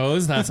your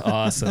toes. That's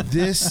awesome.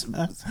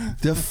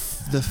 The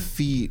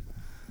feet.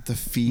 The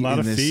feet. A lot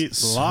of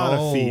feet. A lot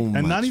of feet.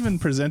 And not even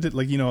presented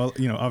like,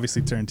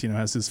 obviously Tarantino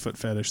has his foot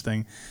fetish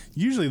thing.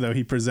 Usually though,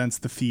 he presents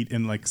the feet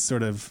in like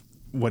sort of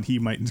what he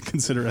might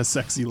consider a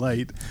sexy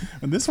light.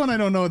 And this one, I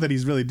don't know that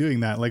he's really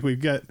doing that. Like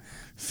we've got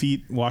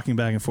feet walking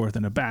back and forth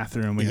in a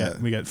bathroom. We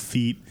got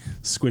feet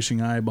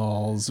squishing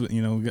eyeballs, we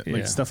got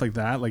like stuff like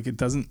that. Like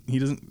it's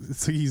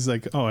like he's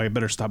like, oh, I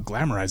better stop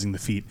glamorizing the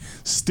feet.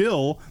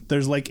 Still,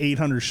 there's like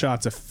 800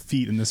 shots of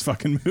feet in this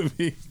fucking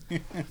movie.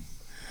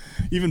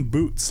 Even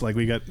boots, like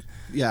we got,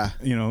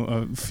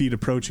 feet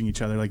approaching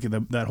each other, like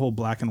that whole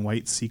black and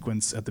white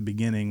sequence at the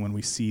beginning when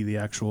we see the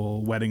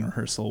actual wedding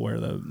rehearsal where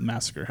the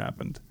massacre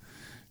happened,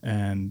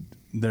 and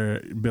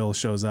there Bill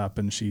shows up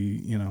and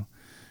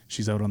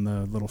she's out on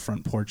the little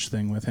front porch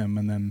thing with him,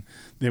 and then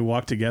they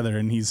walk together,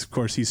 and he's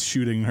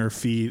shooting her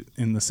feet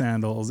in the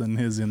sandals and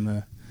his in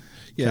the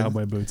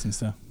cowboy boots and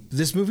stuff.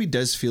 This movie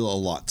does feel a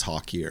lot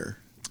talkier.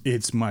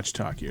 It's much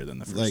talkier than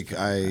the first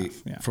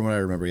half. From what I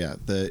remember,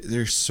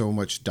 there's so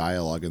much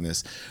dialogue in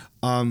this.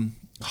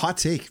 Hot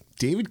take: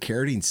 David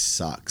Carradine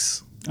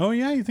sucks. Oh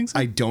yeah, you think so?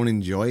 I don't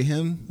enjoy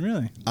him.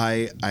 Really?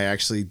 I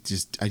actually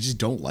just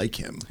don't like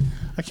him.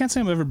 I can't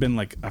say I've ever been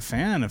like a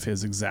fan of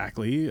his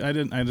exactly. I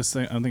don't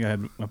think I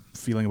had a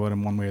feeling about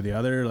him one way or the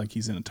other. Like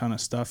he's in a ton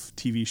of stuff,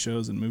 TV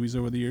shows and movies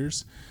over the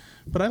years.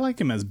 But I like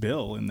him as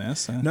Bill in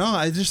this.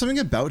 There's something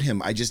about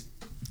him I just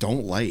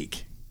don't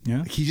like.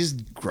 Yeah, he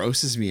just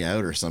grosses me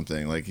out or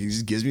something. Like he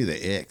just gives me the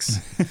icks.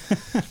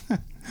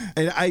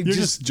 And You're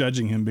just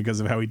judging him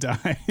because of how he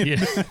died.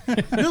 Yeah.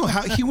 No,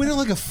 he went out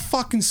like a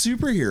fucking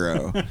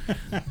superhero.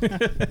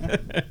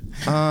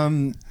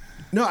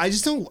 No, I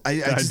just don't.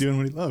 I doing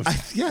what he loves.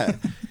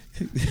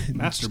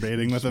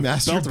 Masturbating with a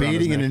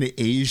masturbating in an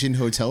Asian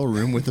hotel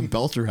room with a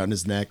belt around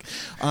his neck.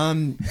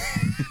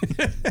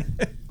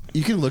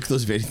 You can look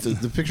those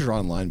videos. The pictures are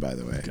online, by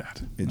the way. God.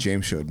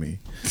 James showed me.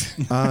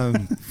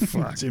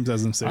 James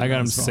has them saved. I got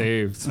them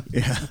saved.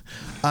 Yeah.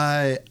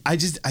 I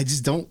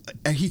just don't.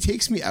 He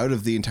takes me out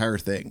of the entire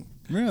thing.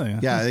 Really?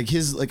 Yeah.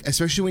 Like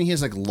especially when he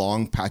has like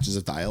long patches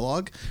of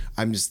dialogue.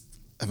 I'm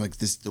like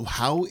this.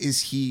 How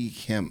is he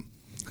him?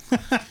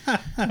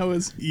 How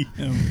is he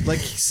him?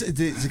 Like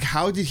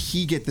how did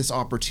he get this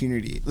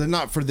opportunity?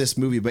 Not for this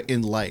movie, but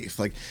in life.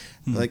 Like.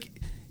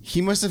 He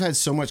must have had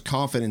so much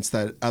confidence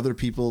that other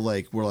people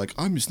were like,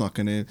 I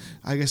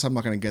guess I'm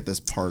not gonna get this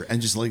part,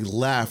 and just like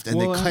left,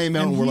 and they came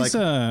out and were like,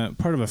 he's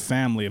part of a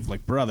family of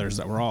like brothers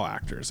that were all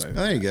actors.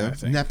 There you go,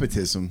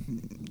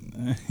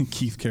 nepotism.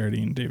 Keith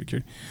Carradine,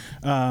 David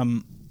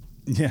Carradine.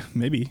 Yeah,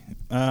 maybe.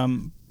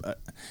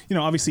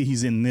 Obviously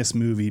he's in this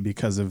movie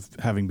because of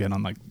having been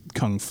on like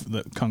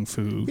the Kung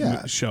Fu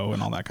show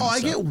and all that kind of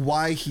stuff. I get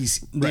why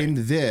he's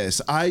in this.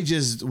 I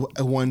just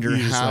wonder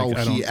how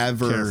he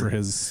ever.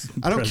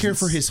 I don't care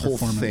for his whole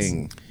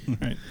thing.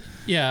 Right.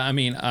 Yeah, I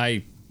mean,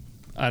 I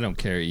don't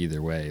care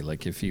either way.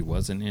 Like if he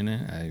wasn't in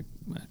it, I'd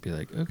be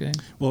like, okay.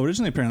 Well,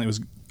 originally apparently it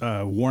was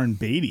Warren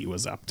Beatty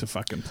was up to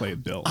fucking play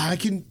Bill. I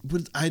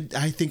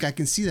think I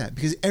can see that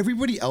because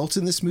everybody else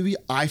in this movie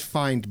I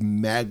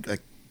find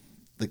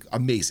like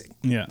amazing.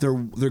 Yeah,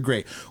 they're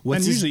great.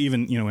 Usually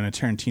even in a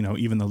Tarantino,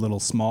 even the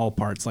little small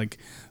parts like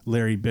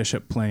Larry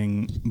Bishop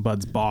playing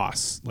Bud's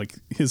boss, like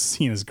his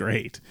scene is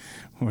great,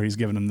 where he's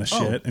giving him the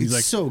shit, and he's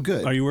like, so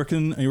good. Are you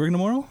working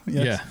tomorrow?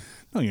 Yes. Yeah.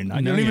 No, you're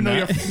not. No, you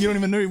don't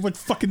even know what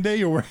fucking day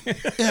you're working.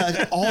 Yeah,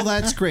 like, all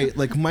that's great.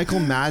 Like Michael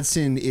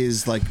Madsen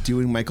is like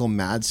doing Michael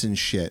Madsen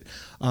shit.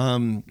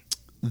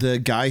 The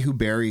guy who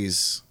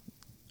buries.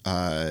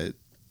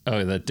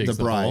 That digs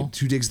the bride hole?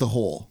 who digs the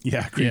hole.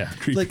 Yeah,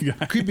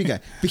 creepy guy.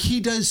 But he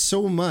does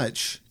so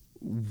much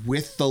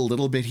with the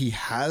little bit he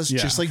has,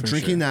 just like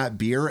drinking that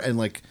beer and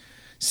like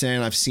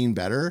saying I've seen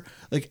better.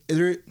 Like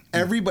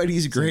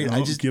everybody's great.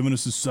 Like, giving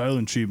us a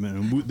silent treatment,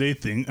 and they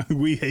think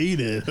we hate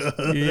it.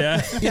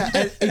 Yeah.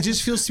 And it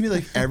just feels to me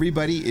like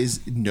everybody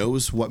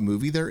knows what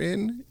movie they're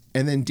in,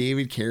 and then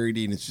David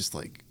Carradine is just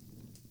like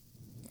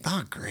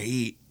not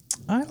great.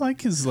 I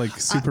like his like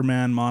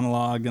Superman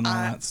monologue and all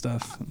that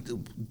stuff.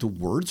 The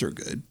words are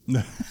good.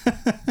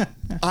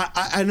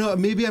 I know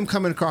maybe I'm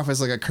coming across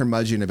as like a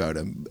curmudgeon about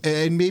him,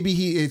 and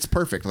maybe it's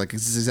perfect. Like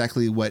this is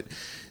exactly what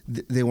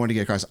they want to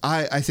get across.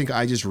 I think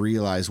I just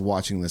realized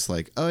watching this,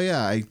 like, oh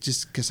yeah, I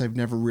just guess I've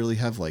never really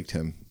have liked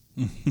him.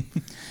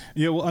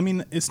 Yeah, well, I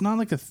mean, it's not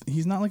like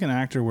he's not like an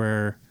actor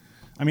where,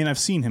 I mean, I've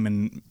seen him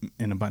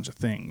in a bunch of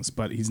things,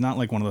 but he's not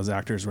like one of those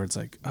actors where it's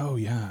like, oh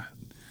yeah,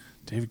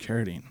 David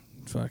Carradine.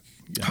 fuck.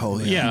 Oh,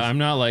 Yeah, I'm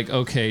not like,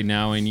 okay,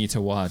 now I need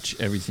to watch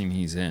everything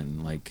he's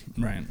in. Like,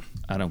 Right.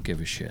 I don't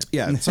give a shit.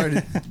 Yeah, sorry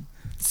to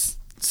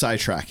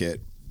sidetrack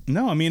it.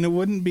 No, I mean, it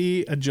wouldn't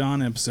be a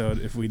John episode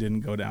if we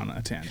didn't go down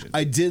a tangent.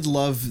 I did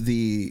love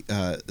the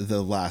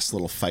last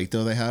little fight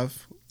though they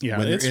have. Yeah,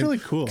 when they're it's really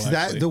cool, 'cause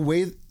actually. the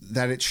way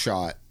that it's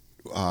shot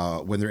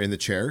when they're in the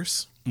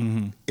chairs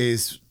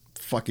is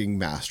fucking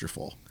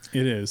masterful.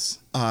 It is.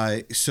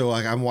 So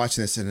like I'm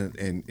watching this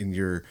and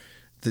you're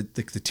the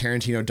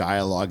Tarantino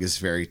dialogue is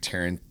very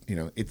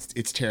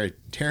it's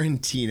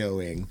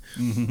Tarantinoing,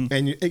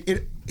 and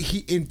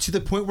he to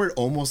the point where it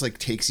almost like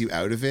takes you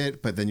out of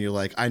it, but then you're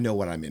like, I know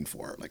what I'm in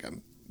for, like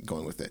I'm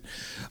going with it.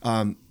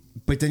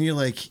 But then you're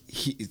like,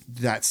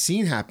 that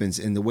scene happens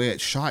and the way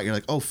it's shot, you're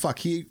like, oh fuck,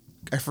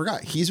 I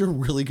forgot he's a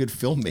really good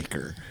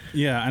filmmaker.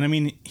 Yeah, and I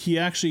mean, he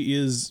actually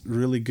is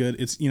really good.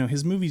 It's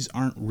his movies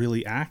aren't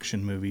really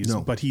action movies,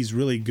 but he's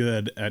really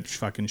good at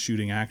fucking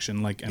shooting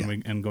action. Like,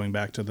 and going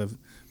back to the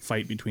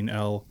fight between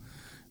Elle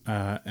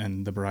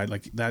and the bride,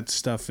 like that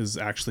stuff is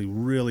actually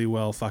really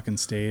well fucking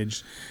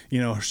staged.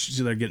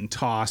 They're getting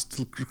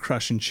tossed,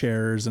 crushing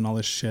chairs and all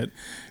this shit.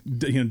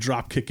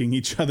 Drop kicking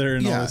each other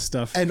and all this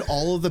stuff. And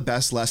all of the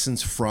best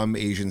lessons from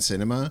Asian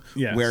cinema,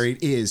 Yes. where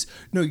it is,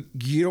 no,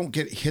 you don't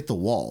hit the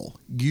wall.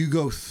 You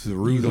go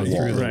through the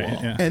wall. Right,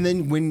 yeah. And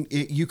then when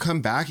you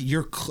come back,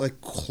 you're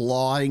like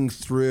clawing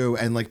through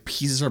and like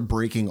pieces are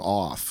breaking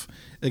off.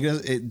 Like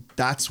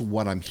that's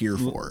what I'm here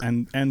for.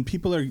 And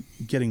people are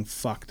getting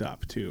fucked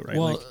up too, right?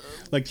 Well,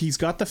 like he's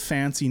got the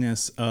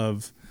fanciness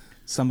of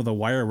some of the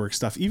wire work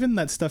stuff. Even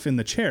that stuff in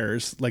the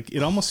chairs, like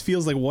it almost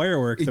feels like wire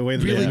work the way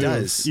that really they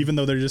does. even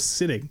though they're just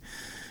sitting,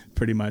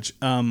 pretty much.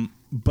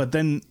 But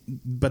then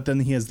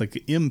he has like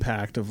the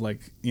impact of like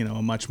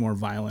a much more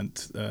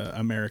violent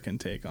American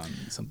take on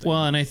something.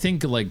 Well, and I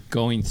think like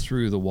going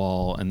through the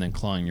wall and then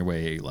clawing your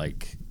way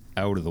like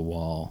out of the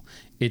wall,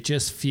 it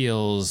just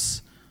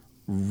feels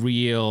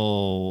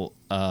real.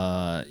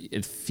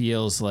 It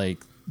feels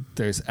like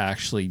there's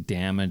actually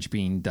damage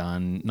being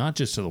done, not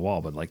just to the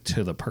wall, but like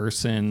to the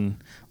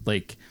person.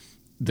 Like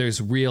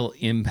there's real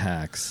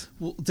impacts.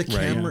 Well,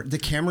 the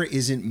camera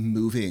isn't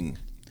moving.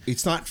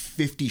 It's not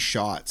 50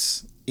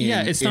 shots.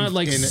 It's not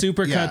like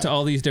super cut to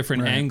all these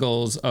different Right.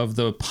 angles of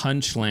the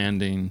punch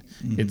landing.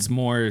 It's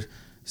more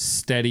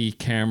steady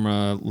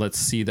camera. Let's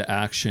see the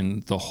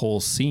action, the whole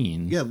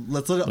scene. Yeah,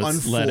 let's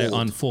let it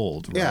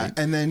unfold. Right? Yeah,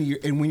 and then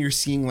when you're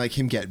seeing like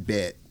him get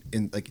bit,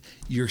 and like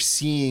you're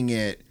seeing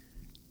it,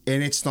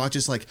 and it's not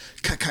just like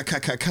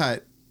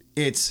cut.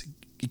 It's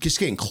just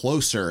getting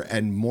closer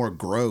and more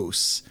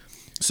gross.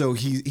 So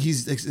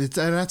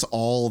that's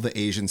all the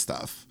Asian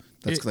stuff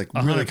that's like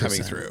really 100%.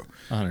 coming through.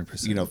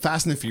 100%.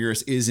 Fast and the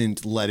Furious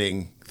isn't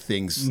letting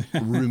things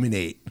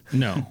ruminate.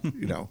 No.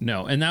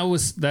 No. And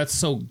that's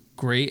so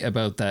great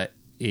about that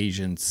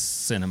Asian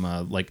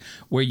cinema, like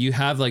where you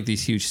have like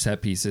these huge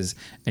set pieces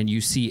and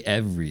you see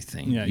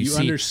everything. Yeah, you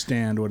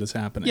understand what is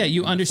happening. Yeah,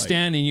 you in the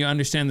understand, and you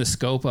understand the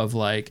scope of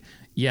like,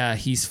 yeah,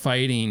 he's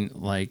fighting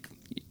like,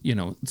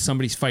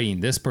 somebody's fighting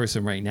this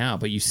person right now,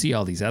 but you see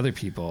all these other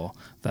people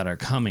that are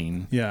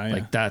coming. Yeah.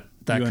 Like that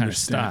You kind of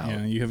understand, style.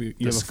 Yeah, you have a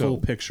full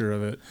scope. picture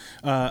of it.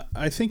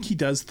 I think he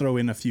does throw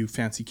in a few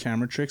fancy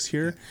camera tricks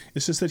here.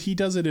 It's just that he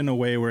does it in a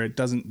way where it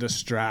doesn't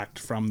distract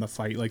from the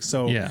fight. Like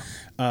so, Yeah.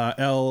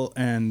 Elle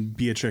and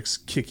Beatrix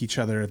kick each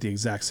other at the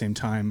exact same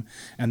time,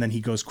 and then he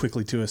goes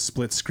quickly to a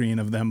split screen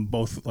of them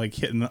both like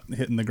hitting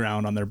the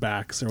ground on their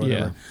backs or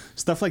whatever. Yeah.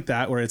 Stuff like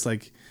that, where it's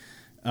like.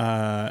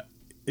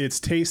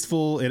 It's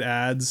tasteful. It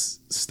adds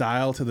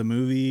style to the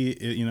movie.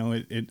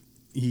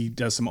 He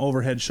does some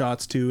overhead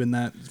shots too in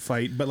that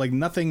fight, but like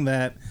nothing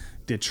that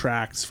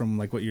detracts from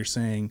like what you're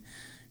saying.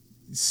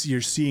 You're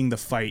seeing the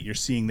fight. You're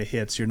seeing the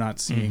hits. You're not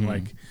seeing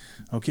like,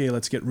 okay,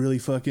 let's get really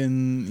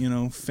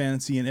fucking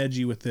fancy and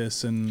edgy with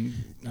this. And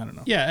I don't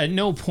know. Yeah, at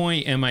no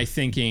point am I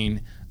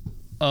thinking,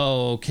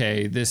 oh,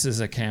 okay, this is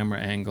a camera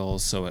angle,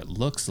 so it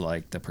looks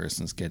like the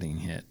person's getting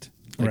hit.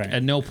 Like, Right.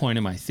 At no point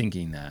am I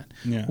thinking that.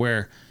 Yeah.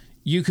 Where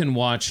you can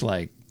watch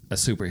like a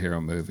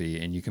superhero movie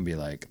and you can be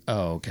like,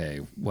 oh, okay,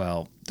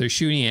 well, they're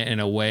shooting it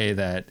in a way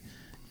that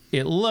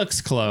it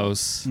looks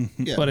close,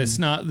 but it's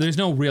not. There's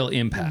no real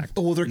impact.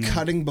 Well, they're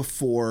cutting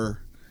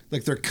before,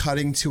 like they're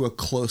cutting to a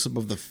close up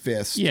of the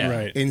fist, Yeah.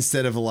 Right.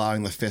 instead of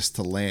allowing the fist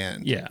to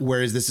land. Yeah.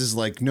 Whereas this is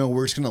like, no,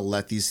 we're just gonna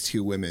let these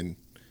two women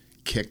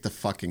kick the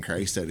fucking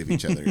Christ out of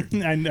each other.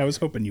 I was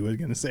hoping you were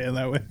going to say it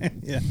that way.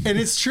 Yeah. And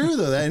it's true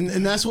though,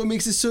 and that's what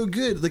makes it so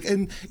good. Like,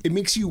 and it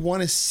makes you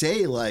want to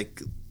say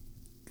like,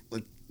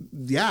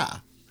 yeah,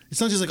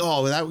 it's not just like,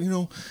 oh,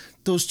 that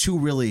those two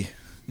really.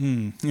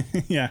 Yeah.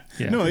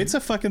 Yeah. No, it's a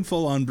fucking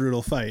full-on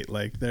brutal fight.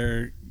 Like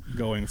they're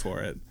going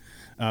for it.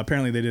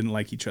 Apparently, they didn't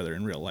like each other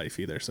in real life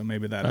either, so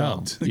maybe that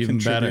helped even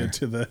contribute better.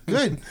 to the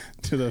Good.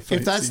 to the fight.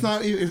 If that's scene.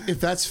 not,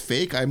 if that's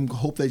fake, I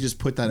hope they just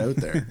put that out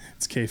there.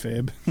 It's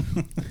kayfabe.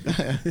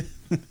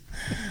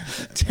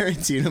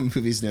 Tarantino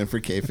movies known for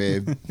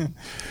kayfabe.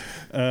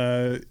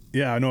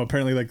 Yeah, no.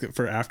 Apparently, like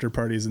for after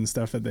parties and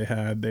stuff that they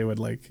had, they would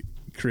like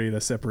create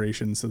a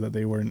separation so that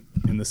they weren't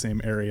in the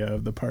same area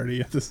of the party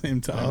at the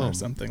same time or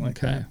something like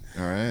that.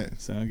 All right.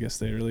 So I guess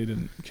they really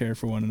didn't care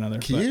for one another.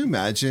 Can you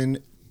imagine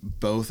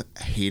both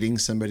hating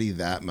somebody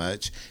that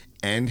much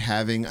and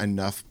having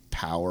enough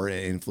power and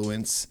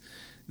influence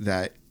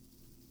that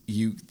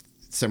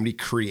somebody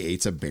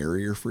creates a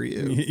barrier for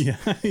you?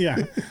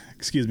 Yeah.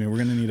 Excuse me. We're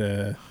gonna need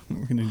a.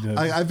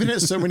 I've been at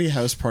so many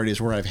house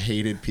parties where I've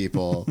hated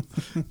people,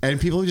 and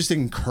people just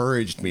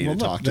encouraged me to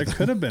talk to them. There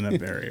could have been a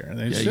barrier.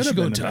 There should you have should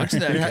been go a talk to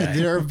barrier. that guy.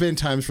 There have been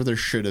times where there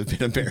should have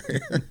been a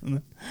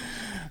barrier.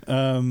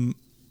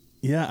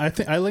 Yeah, I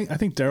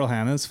think Daryl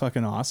Hannah is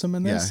fucking awesome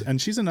in this,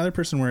 and she's another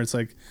person where it's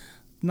like,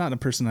 not a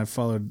person I've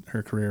followed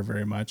her career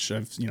very much.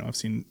 I've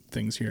seen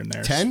things here and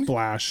there. 10?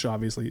 Splash,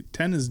 obviously.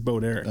 10 is Bo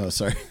Derek. Oh,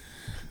 sorry.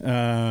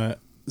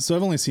 So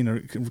I've only seen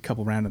a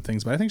couple random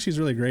things, but I think she's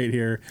really great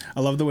here. I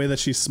love the way that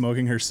she's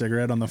smoking her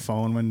cigarette on the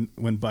phone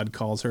when Bud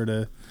calls her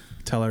to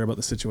tell her about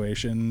the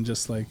situation.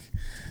 Just like,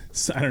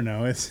 I don't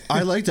know.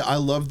 I liked it. I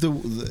love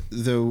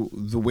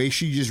the way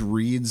she just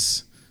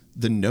reads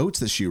the notes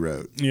that she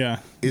wrote.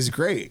 Yeah, is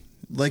great.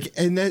 Like,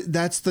 and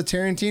that's the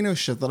Tarantino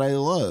shit that I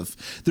love.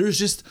 There's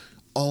just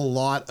a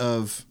lot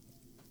of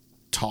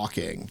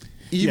talking,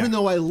 even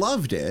though I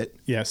loved it.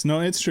 Yes,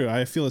 no, it's true.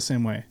 I feel the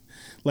same way.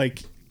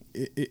 Like,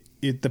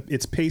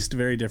 it's paced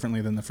very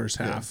differently than the first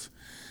half,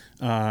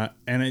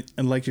 and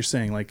like you're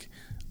saying, like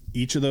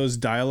each of those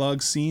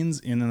dialogue scenes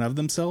in and of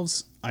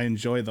themselves, I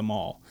enjoy them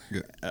all.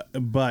 Yeah.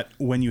 But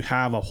when you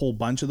have a whole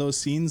bunch of those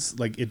scenes,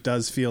 like it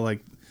does feel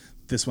like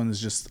this one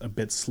is just a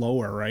bit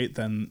slower, right,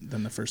 than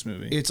the first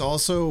movie. It's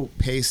also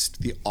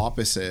paced the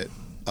opposite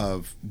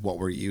of what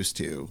we're used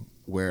to,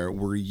 where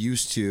we're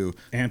used to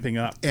amping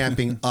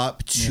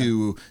up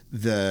to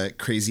the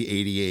crazy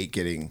 88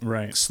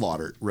 getting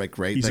slaughtered,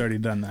 right? He's already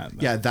done that,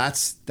 though. Yeah,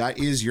 that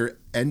is your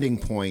ending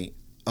point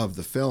of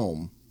the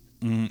film.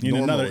 In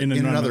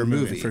another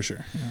movie for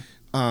sure.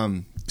 Yeah.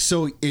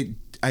 So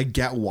I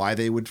get why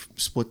they would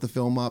split the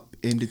film up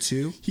into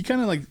two. He kind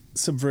of like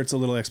subverts a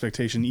little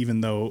expectation,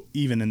 even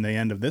in the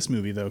end of this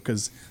movie, though,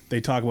 because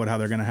they talk about how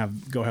they're going to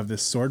go have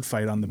this sword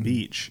fight on the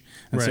beach,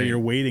 and so you're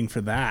waiting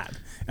for that,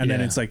 and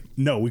then it's like,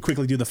 no, we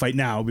quickly do the fight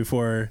now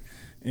before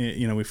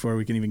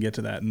we can even get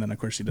to that, and then of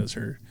course she does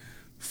her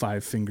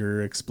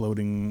 5-finger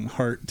exploding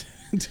heart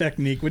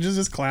technique, which is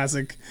just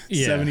classic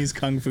 70s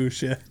kung fu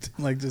shit,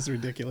 like just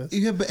ridiculous.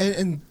 Yeah,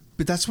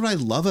 but that's what I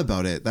love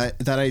about it.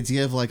 That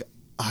idea of like,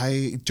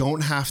 I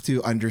don't have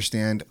to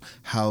understand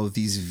how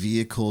these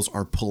vehicles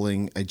are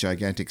pulling a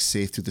gigantic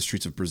safe through the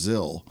streets of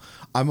Brazil.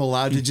 I'm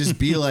allowed to just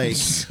be like,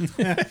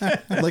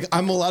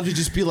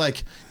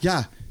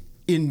 yeah,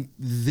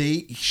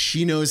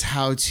 she knows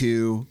how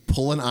to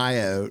pull an eye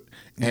out,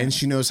 and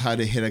she knows how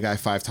to hit a guy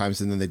 5 times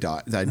and then they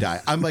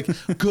die. I'm like,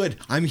 good,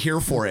 I'm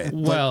here for it.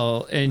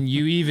 Well, and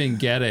you even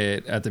get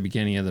it at the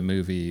beginning of the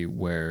movie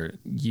where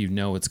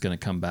it's going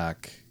to come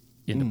back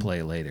into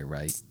play later,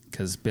 right?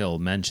 Because Bill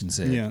mentions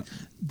it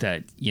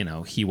that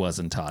he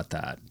wasn't taught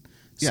that,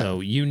 so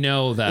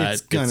that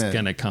it's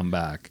gonna come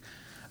back.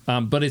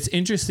 But it's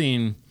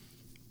interesting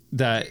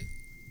that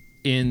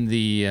in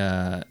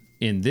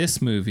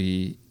this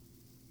movie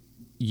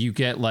you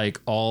get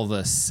like all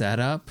the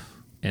setup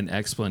and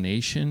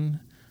explanation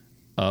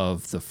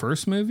of the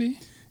first movie.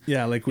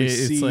 Yeah, like we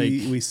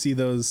see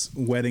those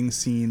wedding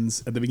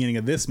scenes at the beginning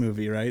of this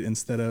movie, right?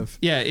 Instead of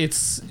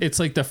it's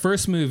like the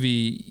first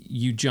movie,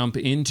 you jump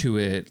into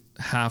it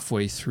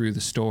halfway through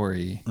the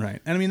story,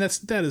 right? And I mean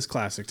that is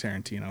classic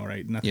Tarantino,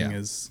 right? Nothing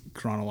is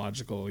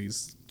chronological.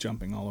 He's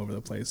jumping all over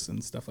the place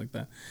and stuff like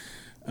that,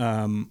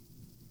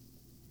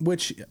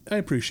 which I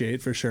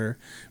appreciate for sure.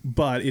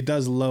 But it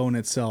does loan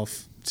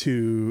itself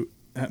to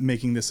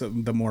making this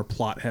the more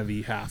plot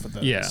heavy half of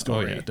the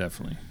story. Oh yeah,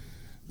 definitely.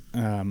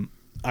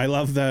 I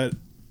love that.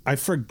 I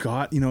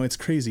forgot, it's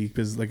crazy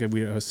because like I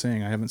was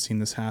saying, I haven't seen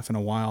this half in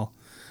a while.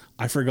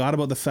 I forgot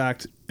about the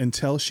fact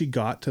until she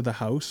got to the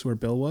house where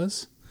Bill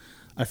was.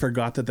 I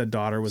forgot that the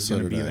daughter was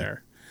going to be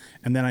there.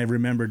 And then I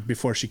remembered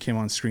before she came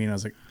on screen, I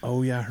was like,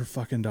 oh yeah, her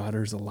fucking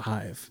daughter's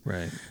alive.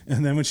 Right.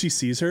 And then when she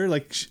sees her,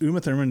 like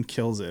Uma Thurman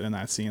kills it in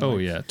that scene. Oh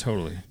like, yeah,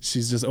 totally.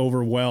 She's just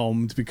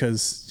overwhelmed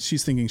because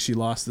she's thinking she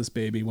lost this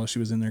baby while she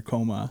was in their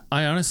coma.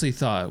 I honestly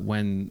thought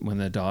when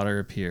the daughter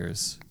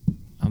appears,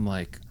 I'm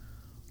like,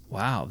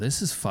 wow,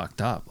 this is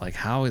fucked up. Like,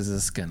 how is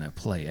this going to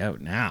play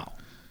out now?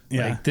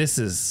 Yeah. Like, this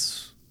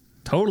is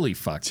totally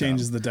fucked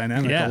Changes up. the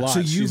dynamic a lot.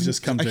 So she's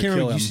just come to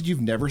kill him. You said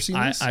you've never seen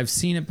this? I've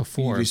seen it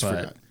before, but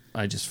forgot.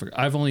 I just forgot.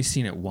 I've only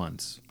seen it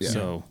once. Yeah.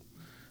 So,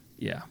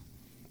 yeah.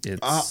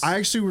 I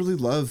actually really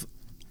love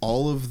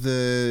all of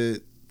the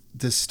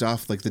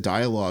stuff, like the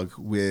dialogue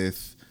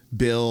with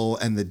Bill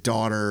and the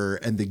daughter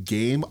and the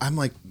game. I'm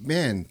like,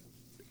 man,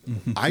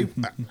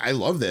 I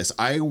love this.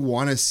 I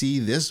want to see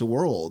this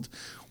world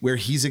where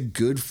he's a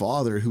good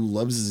father who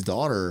loves his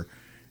daughter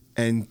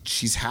and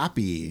she's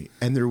happy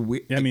and they're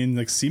I mean,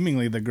 like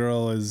seemingly the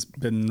girl has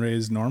been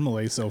raised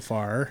normally so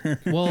far.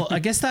 Well, I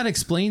guess that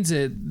explains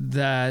it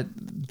that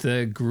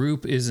the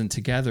group isn't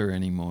together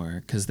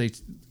anymore because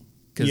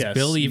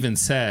Bill even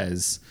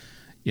says,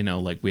 you know,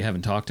 like we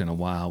haven't talked in a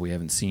while. We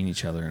haven't seen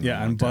each other in a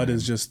long and Bud time.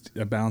 is just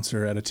a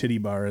bouncer at a titty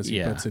bar, as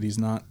he puts it. He's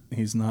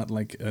not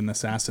like an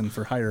assassin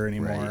for hire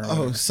anymore.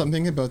 Oh,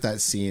 something about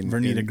that scene.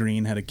 Vernita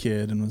Green had a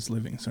kid and was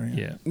living. Sorry.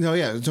 Yeah. No,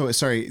 yeah. So,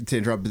 sorry to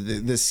interrupt. But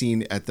this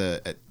scene at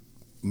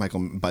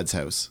Michael Bud's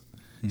house.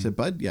 Is it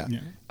Bud? Yeah.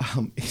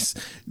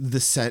 The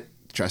set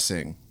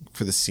dressing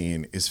for the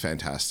scene is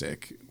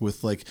fantastic,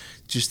 with like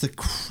just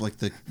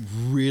the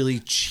really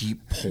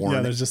cheap porn.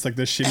 Yeah, there's just like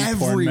the shitty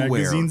everywhere. porn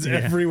magazines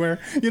everywhere.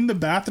 In the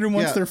bathroom,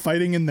 once they're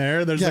fighting in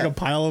there's like a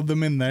pile of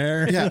them in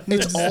there. Yeah,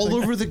 it's all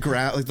over the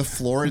ground, like the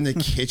floor in the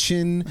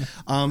kitchen.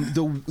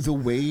 The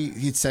way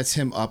it sets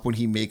him up when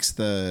he makes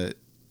the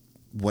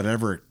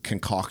whatever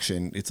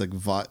concoction, it's like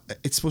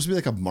it's supposed to be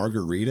like a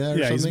margarita or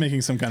something. He's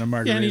making some kind of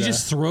margarita. Yeah, and he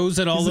just throws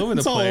it all over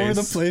the place. All over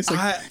the place.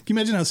 Like, can you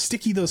imagine how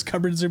sticky those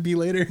cupboards would be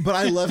later? But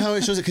I love how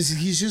it shows it, because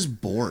he's just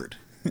bored.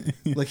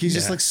 Like, he's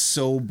just like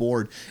so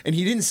bored. And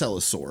he didn't sell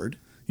a sword.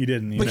 He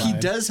didn't. But he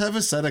does have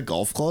a set of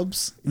golf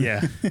clubs.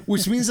 Yeah.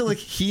 Which means that like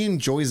he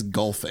enjoys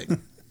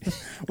golfing.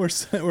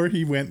 or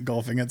he went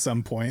golfing at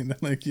some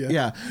point. Like,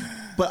 yeah.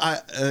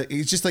 But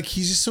it's just like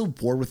he's just so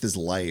bored with his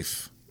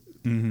life.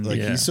 Mm-hmm. Like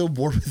he's so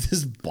bored with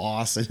his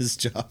boss and his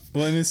job.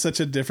 Well, and it's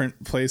such a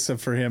different place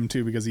for him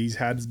too, because he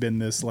has been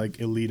this like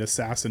elite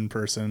assassin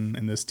person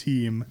in this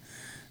team,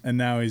 and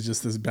now he's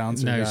just this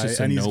bouncer guy,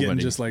 and he's getting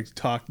just like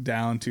talked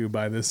down to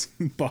by this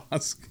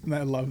boss. And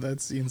I love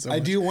that scene so much. I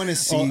do want to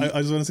see. I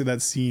just want to see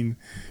that scene.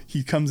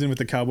 He comes in with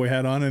the cowboy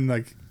hat on, and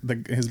like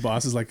his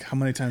boss is like, "How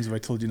many times have I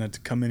told you not to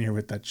come in here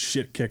with that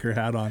shit kicker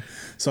hat on?"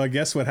 So I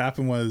guess what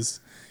happened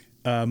was,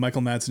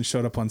 Michael Madsen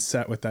showed up on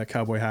set with that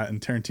cowboy hat, and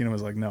Tarantino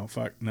was like, "No,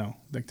 fuck, no,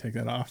 like take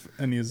that off."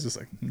 And he was just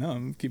like, "No,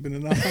 I'm keeping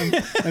it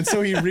on." And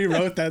so he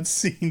rewrote that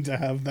scene to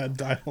have that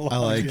dialogue. I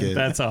like it.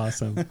 That's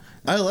awesome.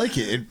 I like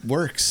it. It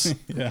works.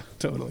 Yeah,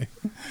 totally.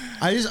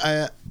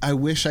 I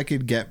wish I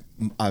could get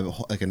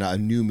a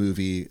new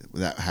movie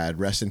that had,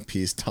 rest in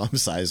peace, Tom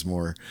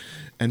Sizemore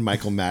and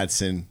Michael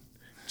Madsen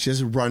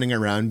just running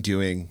around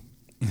doing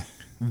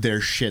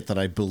their shit that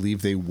I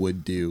believe they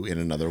would do in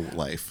another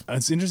life.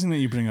 It's interesting that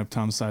you bring up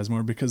Tom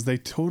Sizemore, because they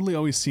totally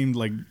always seemed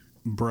like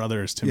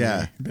brothers to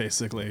me,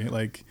 basically.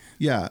 Like,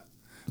 yeah,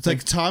 it's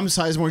like Tom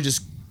Sizemore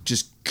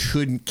just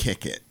couldn't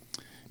kick it.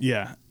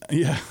 Yeah,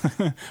 yeah.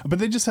 But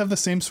they just have the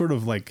same sort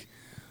of like,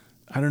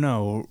 I don't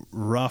know,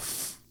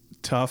 rough,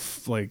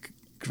 tough, like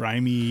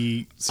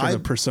grimy sort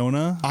of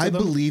persona. I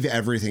believe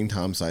everything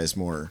Tom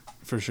Sizemore.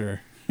 For sure.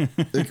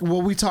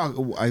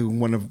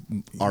 One of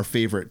our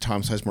favorite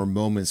Tom Sizemore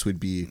moments would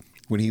be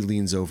when he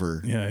leans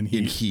over in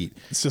Heat.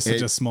 It's just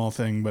such a small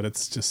thing, but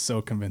it's just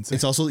so convincing.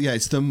 It's also,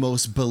 it's the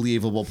most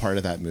believable part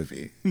of that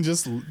movie.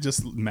 Just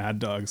mad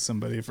dogs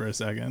somebody for a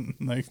second,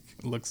 like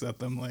looks at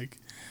them like,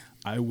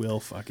 I will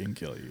fucking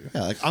kill you.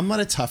 Yeah, like, I'm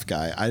not a tough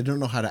guy. I don't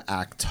know how to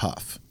act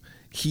tough.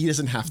 He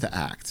doesn't have to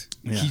act.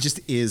 Yeah. He just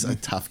is a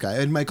tough guy.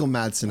 And Michael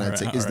Madsen, I'd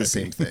say, is the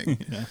same thing.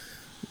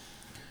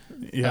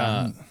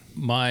 Yeah.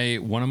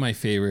 One of my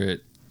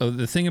favorite.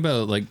 The thing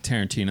about like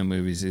Tarantino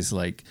movies is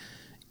like,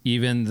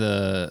 even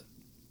the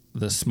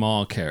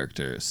small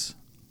characters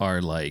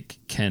are like,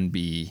 can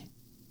be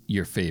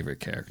your favorite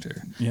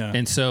character. Yeah.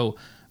 And so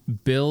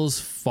Bill's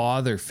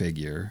father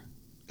figure,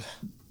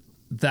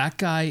 that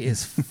guy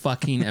is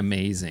fucking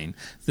amazing.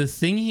 The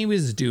thing he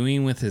was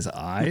doing with his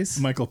eyes.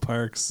 Michael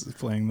Parks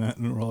playing that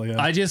role.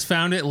 Yeah. I just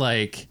found it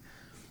like,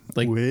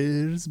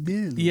 where's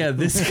Bill? Yeah,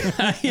 this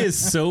guy is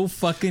so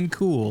fucking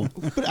cool.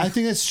 But I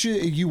think that's true.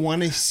 You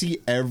want to see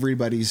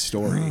everybody's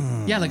story.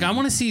 Yeah, like I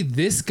want to see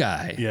this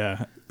guy.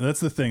 Yeah, that's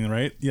the thing,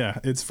 right? Yeah,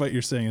 it's what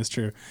you're saying is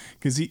true,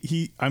 because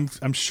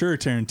I'm sure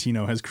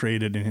Tarantino has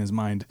created in his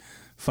mind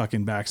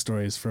fucking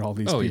backstories for all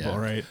these people,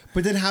 right?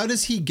 But then how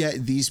does he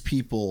get these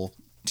people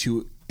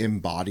to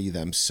embody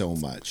them so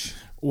much?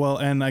 Well,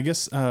 and I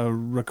guess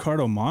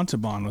Ricardo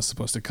Montalban was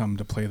supposed to come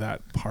to play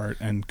that part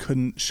and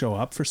couldn't show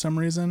up for some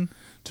reason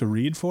to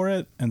read for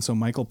it. And so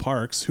Michael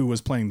Parks, who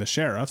was playing the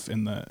sheriff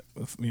in the,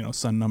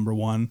 Son Number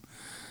One,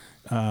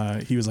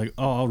 he was like,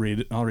 "Oh, I'll read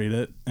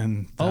it."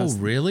 And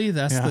really?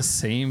 That's the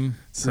same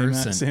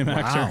person, same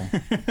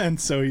actor. Wow. And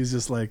so he's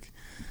just like,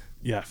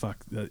 "Yeah,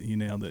 fuck, you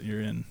nailed it.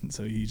 You're in." And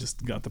so he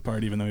just got the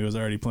part, even though he was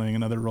already playing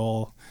another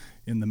role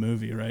in the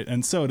movie, right?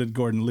 And so did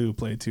Gordon Liu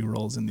play 2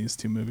 roles in these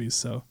 2 movies.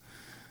 So.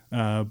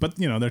 But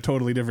they're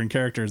totally different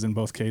characters in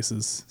both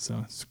cases,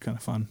 so it's kind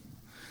of fun.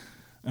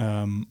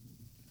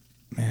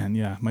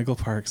 Michael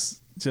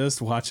Parks,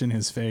 just watching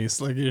his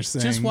face, like you're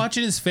saying. Just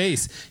watching his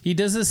face. He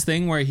does this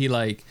thing where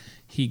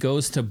he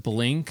goes to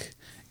blink,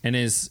 and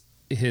his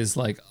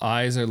like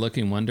eyes are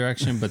looking one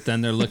direction, but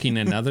then they're looking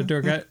another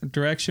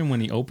direction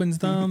when he opens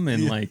them,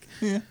 and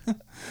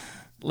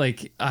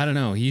like, I don't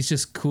know. He's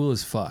just cool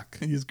as fuck.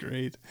 He's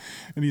great.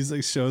 And he's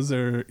like, shows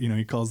her,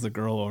 he calls the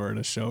girl over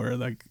to show her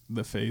like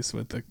the face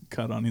with the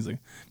cut on. He's like,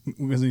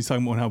 because he's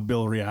talking about how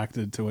Bill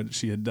reacted to what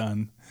she had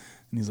done.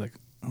 And he's like,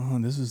 "Oh,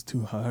 this is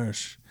too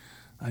harsh.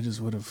 I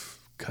just would have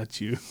cut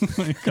you."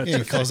 He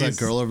calls that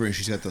girl over and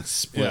she's got the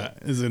split. Yeah,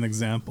 as an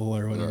example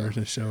or whatever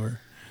to show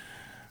her.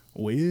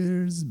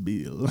 Where's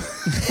Bill?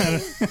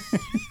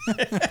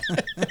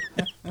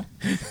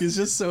 He's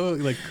just so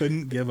like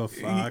couldn't give a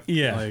fuck.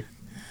 Yeah. Like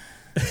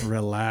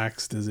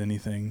relaxed as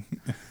anything.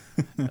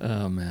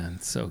 Oh man,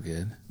 it's so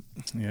good.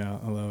 Yeah,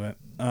 I love it.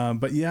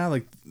 But yeah,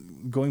 like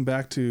going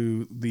back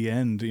to the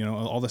end, you know,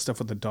 all the stuff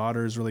with the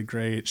daughter is really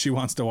great. She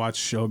wants to watch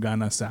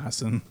Shogun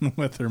Assassin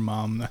with her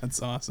mom.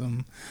 That's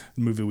awesome.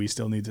 Movie we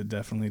still need to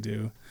definitely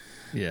do.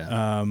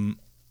 Yeah.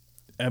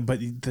 But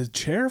the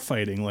chair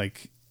fighting,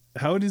 like,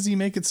 how does he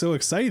make it so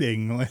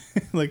exciting?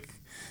 Like,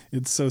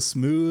 it's so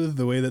smooth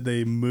the way that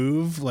they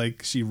move.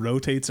 Like, she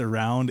rotates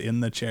around in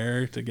the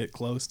chair to get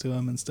close to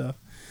him and stuff.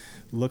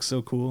 Looks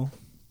so cool.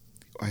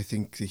 I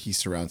think that he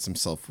surrounds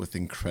himself with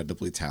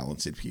incredibly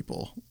talented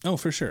people. Oh,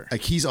 for sure.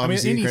 Like he's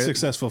obviously any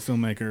successful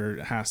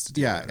filmmaker has to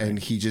do that, right? And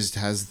he just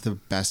has the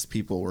best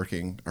people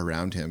working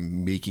around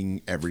him,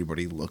 making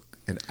everybody look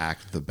and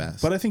act the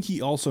best. But I think he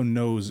also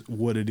knows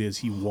what it is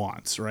he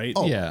wants, right?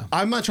 Oh, Yeah.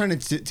 I'm not trying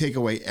to take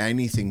away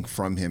anything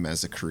from him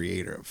as a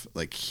creative.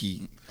 Like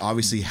he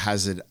obviously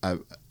has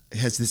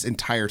this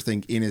entire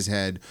thing in his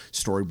head,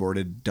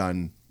 storyboarded,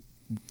 done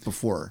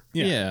before.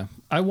 Yeah.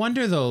 I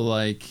wonder though,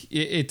 like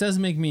it does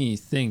make me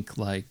think,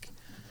 like,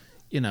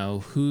 you know,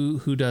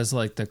 who does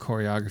like the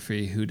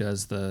choreography, who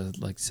does the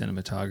like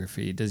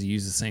cinematography? Does he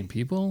use the same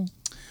people?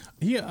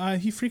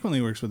 He frequently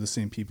works with the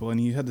same people, and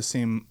he had the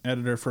same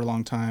editor for a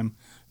long time.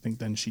 I think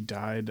then she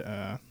died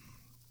of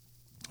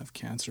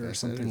cancer or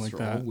something like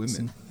that. All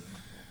women.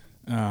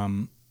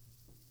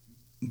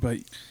 But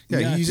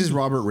he uses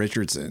Robert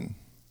Richardson.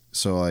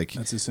 So like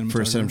That's his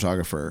for a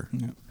cinematographer.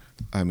 Yeah.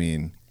 I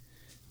mean,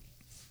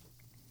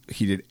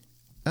 he did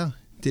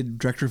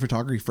director of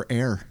photography for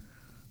Air.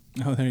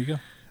 Oh, there you go.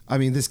 I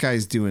mean, this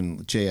guy's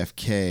doing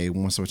JFK,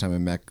 Once Upon a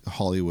Time in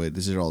Hollywood.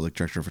 This is all like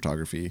director of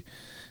photography.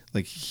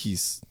 Like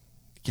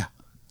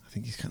I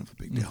think he's kind of a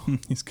big deal.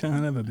 He's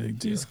kind of a big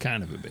deal. He's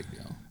kind of a big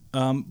deal.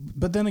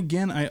 But then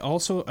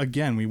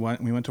again, we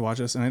went to watch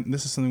this, and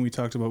this is something we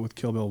talked about with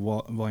Kill Bill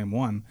Volume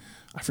 1.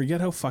 I forget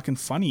how fucking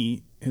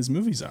funny his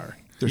movies are.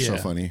 They're so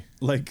Yeah. funny.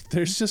 Like,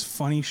 there's just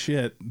funny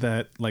shit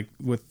that, like,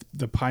 with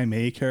the Pai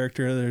Mei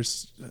character,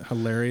 there's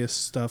hilarious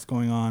stuff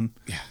going on.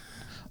 Yeah.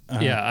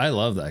 Yeah, I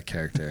love that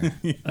character.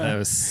 That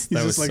was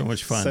He's so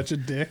much fun. Such a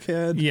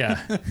dickhead.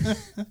 Yeah.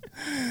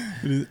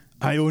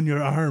 I own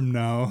your arm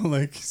now.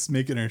 Like, he's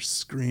making her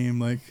scream.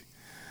 Like,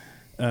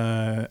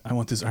 I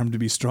want this arm to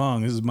be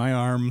strong. This is my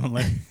arm.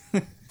 Like,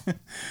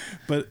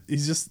 but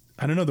he's just,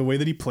 I don't know, the way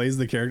that he plays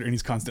the character, and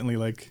he's constantly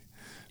like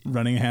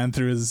running a hand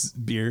through his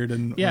beard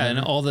and Yeah, whatever.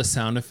 and all the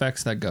sound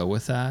effects that go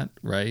with that,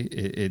 right?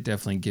 It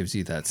definitely gives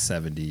you that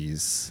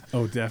 70s.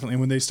 Oh, definitely.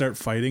 When they start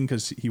fighting,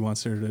 because he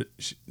wants her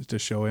to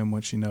show him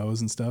what she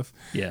knows and stuff.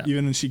 Yeah.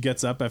 Even when she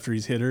gets up after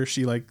he's hit her,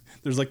 she like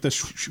there's like the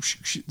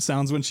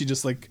sounds when she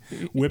just like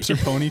whips her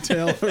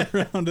ponytail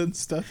around and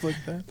stuff like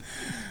that.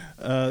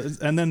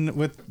 And then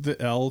with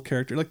the L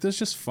character, like there's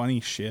just funny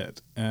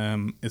shit.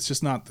 It's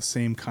just not the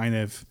same kind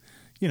of,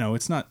 you know,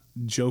 it's not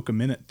joke a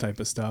minute type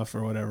of stuff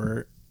or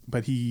whatever.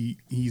 But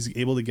he's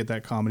able to get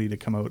that comedy to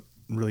come out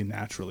really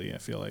naturally, I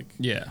feel like.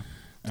 Yeah,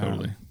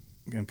 totally.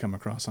 And come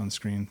across on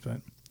screen.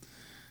 But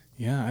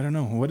yeah, I don't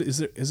know. What is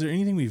there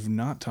anything we've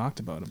not talked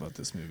about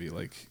this movie?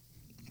 Like,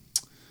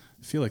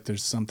 I feel like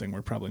there's something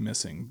we're probably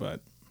missing,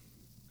 but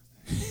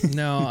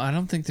No, I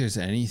don't think there's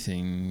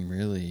anything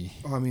really.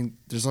 Well, I mean,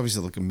 there's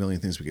obviously like a million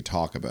things we could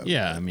talk about.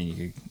 Yeah, I mean,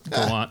 you could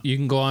go on. You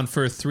can go on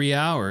for 3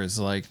 hours,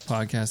 like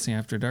Podcasting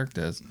After Dark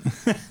does,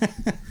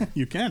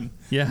 you can.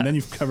 Yeah. And then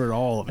you've covered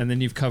all of it. and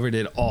then you've covered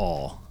it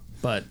all.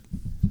 But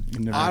You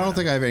never I don't have.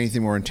 think I have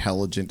anything more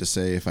intelligent to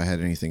say if I had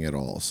anything at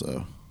all.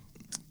 So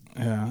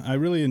Yeah, I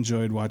really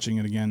enjoyed watching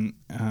it again,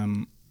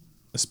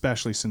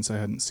 especially since I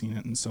hadn't seen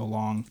it in so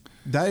long.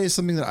 that is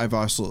something that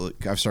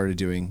I've started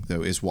doing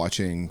though, is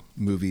watching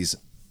movies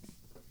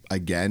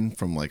again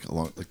from like a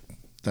long, like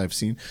that I've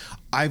seen.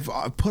 I've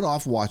put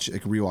off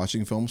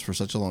rewatching films for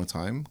such a long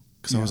time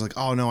because I was like,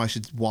 oh no, I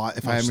should watch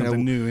if I haven't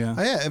something new, yeah.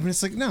 Oh, yeah, I mean,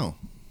 it's like no,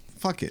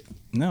 fuck it.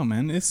 No,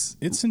 man, it's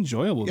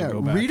enjoyable Yeah, to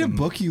go back read a and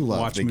book you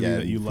loved watch a movie again.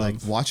 that you love. Like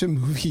watch a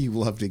movie you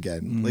loved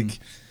again. Like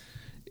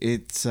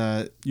it's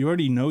You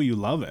already know you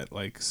love it,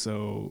 like,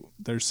 so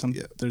there's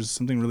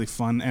something really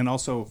fun and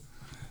also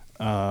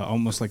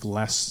almost like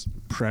less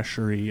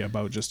pressury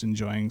about just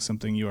enjoying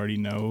something you already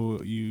know.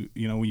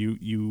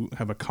 You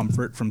have a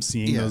comfort from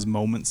seeing those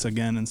moments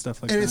again and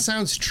stuff like and that. it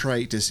sounds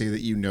trite to say that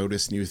you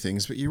notice new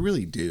things, but you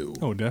really do.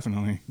 Oh,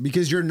 definitely.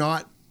 Because you're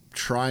not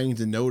trying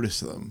to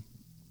notice them.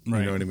 You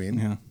know what I mean?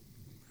 Yeah.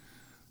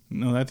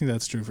 No, I think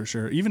that's true for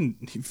sure. Even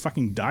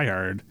fucking Die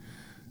Hard,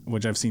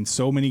 which I've seen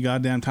so many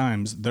goddamn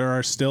times, there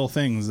are still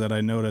things that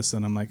I notice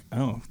and I'm like,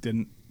 oh,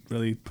 didn't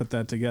really put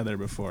that together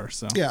before.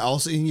 So Yeah.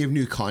 Also, and you have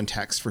new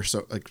context for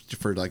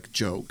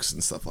jokes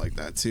and stuff like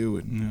that too.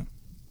 And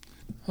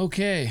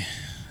okay,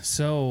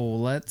 so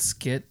let's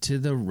get to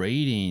the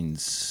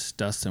ratings.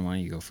 Dustin, why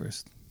don't you go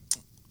first?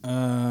 do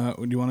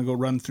you want to go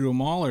run through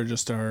them all or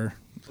just our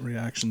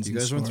reactions? you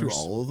and guys went through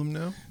scores? all of them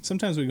now?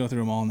 Sometimes we go through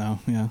them all now.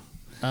 Yeah.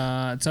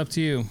 It's up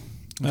to you.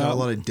 Got a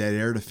lot of dead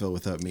air to fill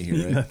without me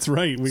here, right? That's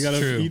right. We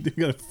true.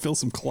 gotta fill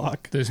some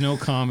clock. There's no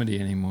comedy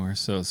anymore,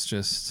 so it's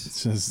just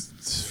It's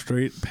just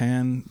straight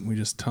pan. We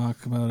just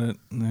talk about it.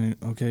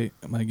 Okay,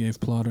 I gave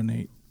plot an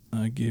 8.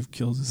 I gave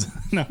kills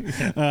no.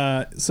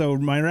 So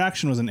my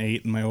reaction was an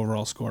 8, and my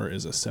overall score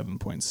is a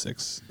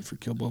 7.6 for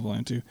Kill Bill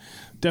Volume 2.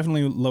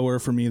 Definitely lower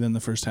for me than the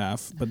first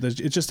half, but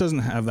it just doesn't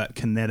have that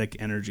kinetic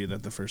energy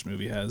that the first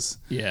movie has.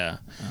 yeah.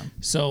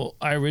 So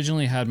I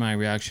originally had my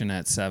reaction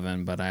at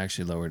 7, but I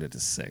actually lowered it to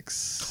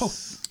 6. Oh,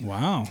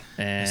 wow.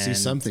 And See,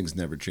 some things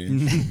never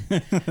change.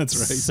 That's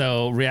right.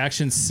 So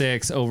reaction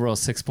 6, overall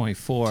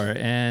 6.4,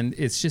 and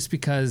it's just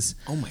because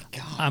Oh my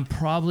God. I'm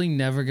probably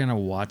never gonna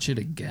watch it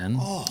again.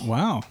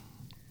 Wow.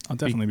 I'll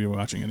definitely be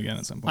watching it again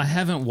at some point. I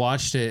haven't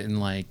watched it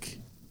in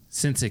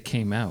since it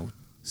came out.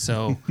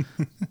 So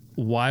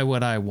why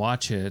would I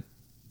watch it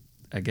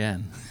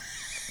again?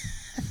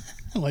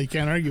 Well, you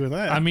can't argue with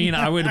that. I mean,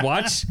 I would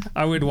watch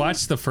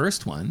the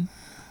first one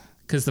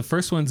because the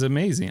first one's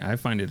amazing. I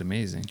find it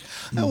amazing.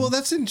 Oh, well,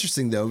 that's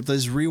interesting, though.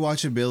 Does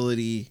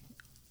rewatchability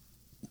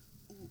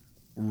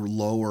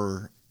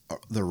lower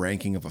the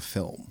ranking of a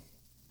film?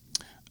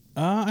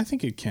 I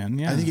think it can,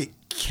 yeah. I think it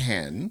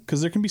can. Because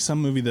there can be some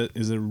movie that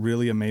is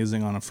really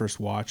amazing on a first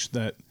watch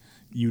that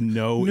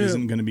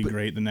isn't going to be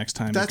great the next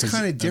time. That's because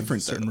kinda of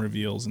different, certain though.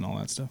 reveals and all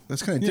that stuff.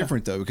 That's kind of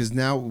different, though, because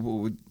now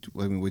what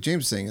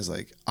James is saying is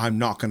I'm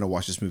not going to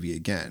watch this movie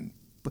again.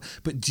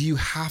 But do you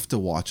have to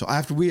watch?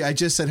 I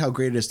just said how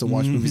great it is to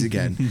watch movies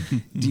again.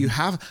 Do you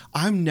have?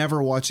 I'm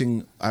never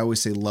watching. I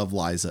always say Love,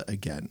 Liza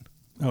again.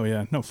 Oh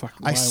yeah, no fuck.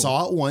 I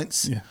saw it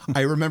once. Yeah.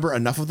 I remember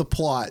enough of the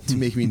plot to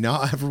make me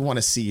not ever want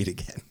to see it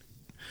again.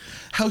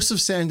 House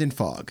of Sand and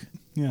Fog.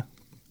 Yeah,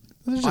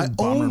 those are I just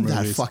bummer own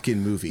that movies. fucking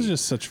movie. Those are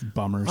just such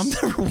bummers. I'm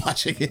never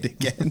watching it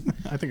again.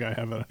 I think I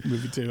have a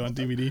movie too on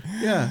DVD.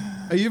 Yeah.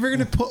 Are you ever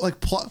gonna put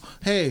plot?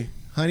 Hey,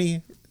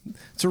 honey,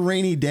 it's a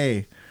rainy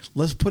day.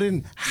 Let's put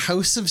in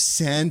House of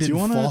Sand and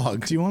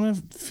Fog. Do you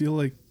want to feel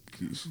like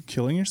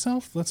killing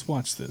yourself? Let's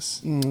watch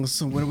this.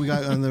 So what do we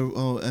got on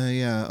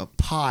the?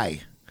 Pie.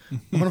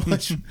 I'm gonna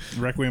watch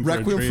Requiem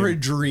for a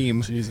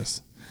Dream.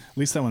 Jesus. At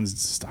least that one's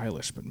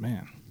stylish, but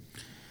man,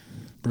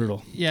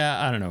 brutal.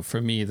 Yeah, I don't know.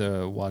 For me,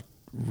 the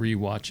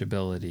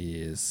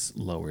rewatchability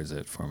lowers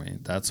it for me.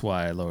 That's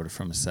why I lowered it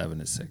from a 7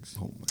 to 6.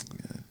 Oh my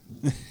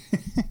God.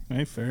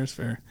 Hey, fair is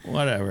fair.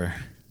 Whatever.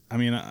 I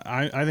mean,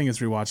 I think it's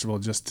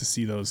rewatchable just to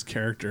see those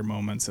character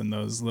moments and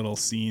those little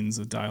scenes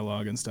of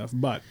dialogue and stuff.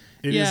 But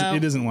it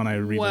isn't one I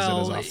revisit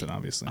as often,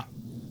 obviously.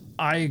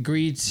 I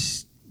agree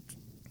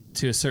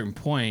to a certain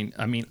point.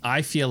 I mean,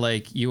 I feel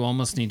like you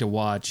almost need to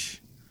watch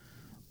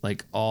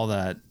all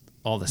the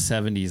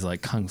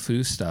 70s kung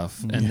fu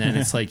stuff, and then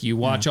it's you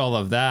watch all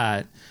of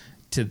that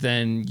to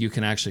then you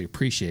can actually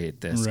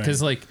appreciate this.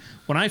 Because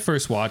when I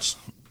first watched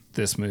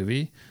this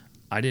movie,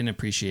 I didn't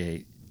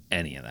appreciate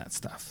any of that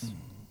stuff.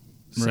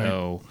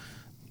 So,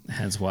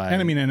 hence why.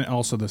 And I mean, and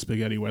also the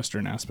spaghetti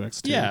western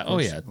aspects too. Yeah. Oh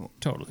yeah.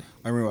 Totally.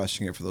 I'm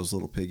rewatching it for those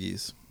little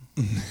piggies.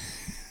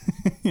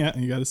 Yeah,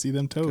 you got to see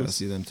them toes. Gotta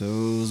see them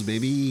toes,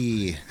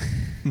 baby.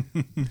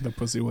 The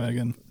pussy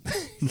wagon.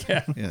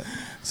 Yeah. Yeah.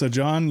 So,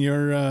 John,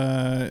 your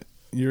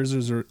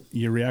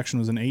reaction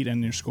was an 8,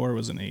 and your score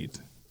was an 8.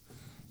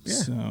 Yeah.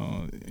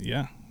 So,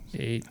 yeah.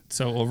 8.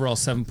 So overall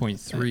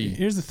 7.3.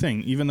 Here's the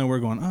thing: even though we're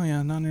going, oh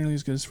yeah, not nearly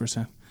as good as first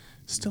half,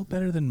 still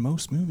better than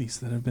most movies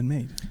that have been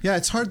made. Yeah,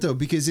 it's hard though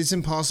because it's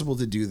impossible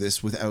to do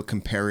this without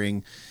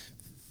comparing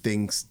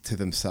things to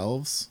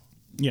themselves.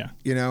 Yeah.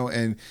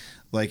 And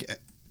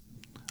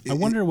I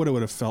wonder what it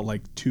would have felt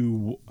like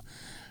to.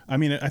 I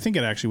mean, I think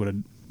it actually would have.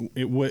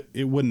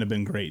 It wouldn't have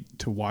been great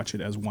to watch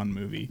it as one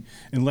movie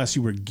unless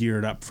you were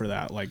geared up for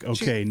that.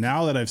 Okay,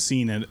 now that I've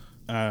seen it,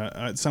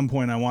 at some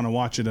point I want to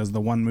watch it as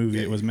the one movie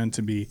it was meant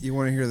to be. You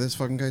want to hear this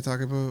fucking guy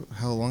talk about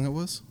how long it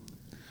was?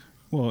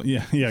 Well,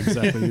 yeah,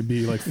 exactly. It'd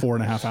be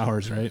 4.5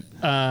 hours, right?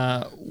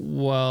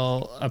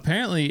 Well,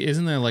 apparently,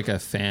 isn't there a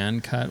fan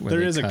cut? Where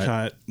there is a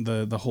cut,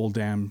 the whole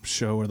damn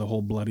show or the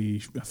whole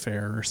bloody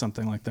affair or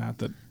something like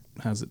that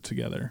has it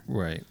together.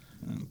 Right.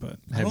 But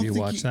have you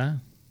watched that?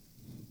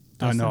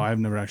 No, I've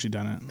never actually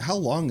done it. How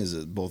long is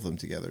it, both of them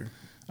together?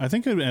 I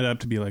think it would end up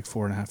to be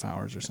 4.5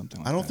 hours or something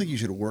like that. I don't think you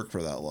should work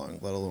for that long,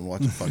 let alone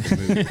watch a fucking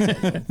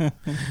movie.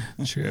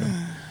 True.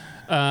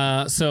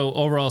 So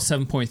overall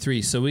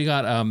 7.3. So we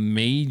got a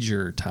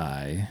major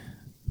tie.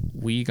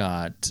 We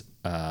got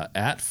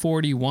at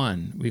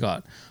 41. We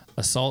got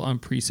Assault on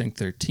Precinct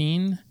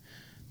 13,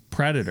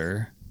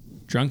 Predator,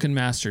 Drunken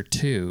Master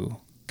 2,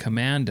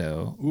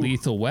 Commando,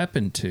 Lethal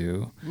Weapon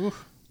 2,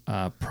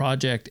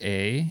 Project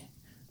A,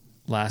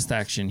 Last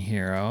Action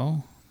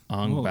Hero,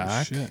 Ong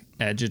Bak,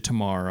 Edge of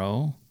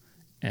Tomorrow,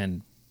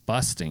 and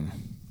Busting.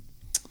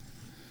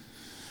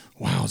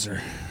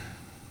 Wowzer.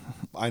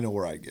 I know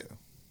where I go.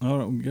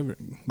 Oh, give it.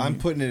 I'm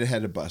putting it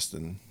ahead of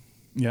Bustin'.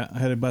 Yeah,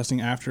 ahead of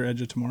Busting after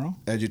Edge of Tomorrow.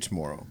 Edge of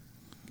Tomorrow.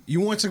 You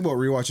want to talk about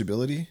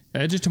rewatchability?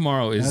 Edge of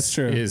Tomorrow is That's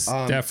true. is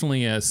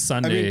definitely a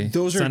Sunday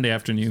Sunday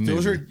afternoon movie.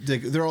 Those are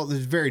they're all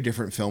very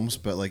different films,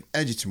 but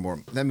Edge of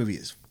Tomorrow, that movie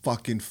is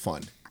fucking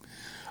fun.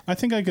 I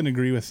think I can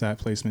agree with that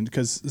placement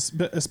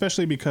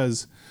especially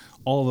because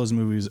all of those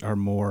movies are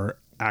more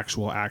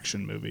actual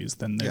action movies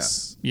than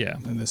this. Yeah.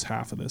 Than this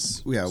half of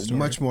this. Yeah, story.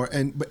 much more.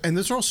 And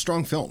those are all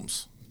strong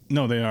films.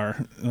 No, they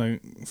are.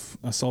 Like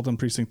Assault on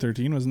Precinct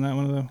 13, wasn't that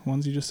one of the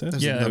ones you just said?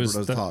 That's Yeah, number that was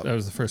at the top. that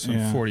was the first one.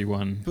 Yeah.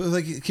 41. But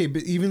like, okay,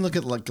 but even look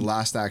at like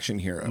Last Action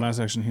Hero. Last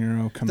Action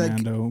Hero,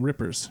 Commando,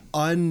 Rippers.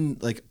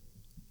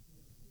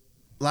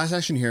 Last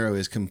Action Hero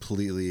is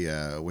completely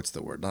what's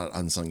the word? Not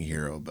unsung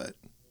hero, but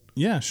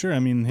Yeah, sure. I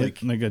mean,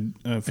 Like- like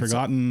a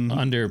forgotten.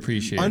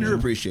 Underappreciated.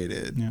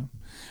 underappreciated. Yeah.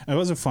 It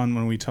was fun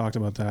when we talked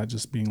about that,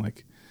 just being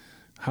like,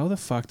 how the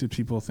fuck did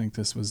people think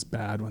this was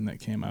bad when that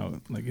came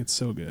out? Like, it's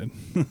so good.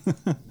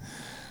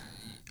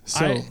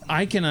 So,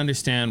 I can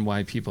understand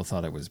why people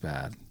thought it was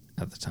bad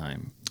at the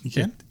time. You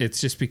can?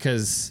 It's just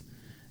because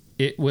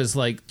it was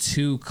like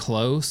too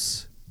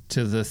close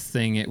to the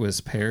thing it was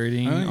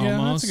parodying yeah,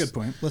 almost. that's a good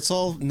point. Let's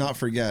all not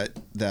forget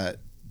that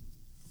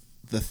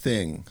The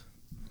Thing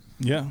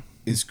Yeah.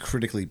 is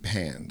critically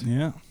panned,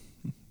 Yeah.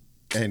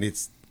 and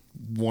it's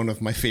one of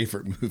my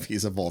favorite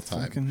movies of all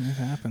time. Fucking, it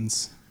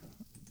happens.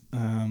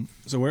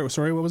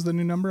 Sorry, what was the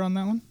new number on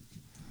that one?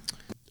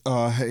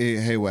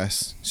 Hey,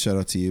 Wes. Shout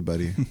out to you,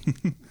 buddy.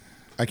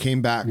 I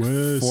came back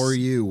Wes. for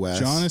you, Wes.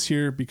 John is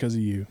here because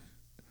of you.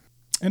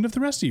 And if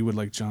the rest of you would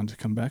like John to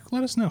come back,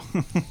 let us know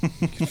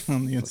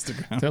on the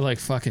Instagram. They're like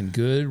fucking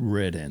good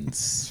riddance.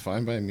 It's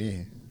fine by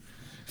me.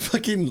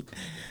 Fucking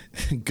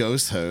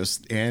ghost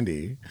host,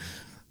 Andy.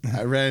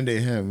 I ran into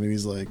him, and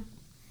he's like,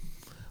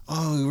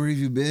 "Oh, where have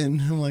you been?"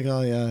 I'm like,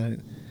 "Oh, yeah."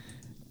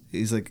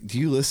 He's like, "Do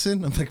you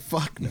listen?" I'm like,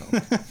 "Fuck no."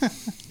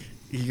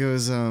 He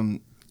goes,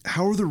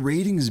 "How are the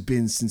ratings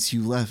been since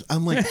you left?"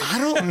 I'm like, "I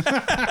don't."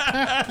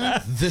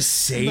 The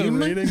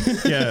same.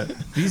 Yeah,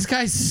 these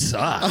guys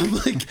suck. I'm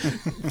like,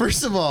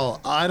 first of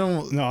all, I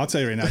don't. No, I'll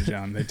tell you right now,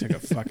 John. They took a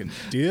fucking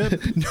dip.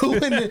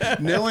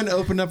 No one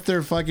opened up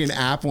their fucking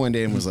app one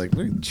day and was like,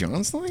 "Wait,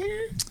 John's not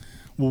here?"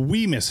 Well,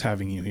 we miss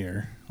having you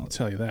here. I'll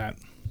tell you that.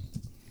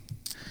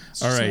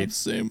 All right.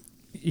 Same.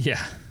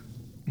 Yeah.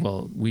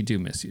 Well, we do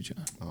miss you,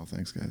 John. Oh,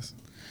 thanks, guys.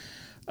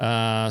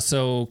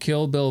 So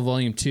Kill Bill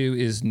Volume 2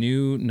 is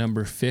new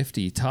number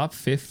 50, top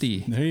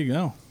 50. There you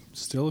go.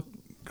 Still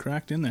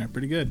cracked in there.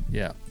 Pretty good.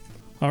 Yeah.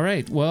 All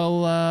right.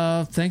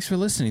 Well, thanks for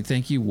listening.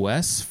 Thank you,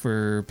 Wes,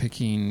 for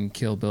picking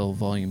Kill Bill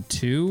Volume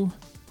 2.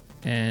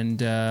 And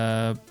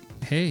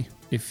hey,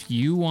 if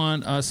you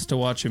want us to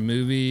watch a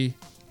movie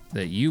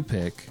that you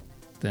pick,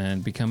 then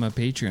become a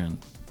Patreon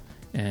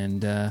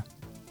and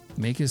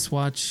make us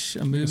watch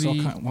a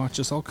movie. Watch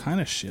us all kind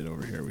of shit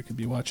over here. We could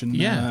be watching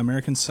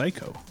American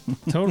Psycho.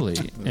 Totally.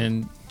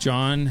 And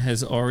John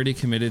has already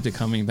committed to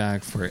coming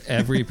back for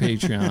every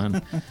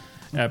Patreon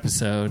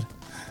episode.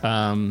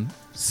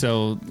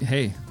 So,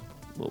 hey,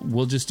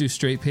 we'll just do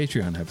straight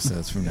Patreon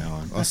episodes from now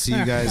on. I'll see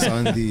you guys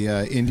on the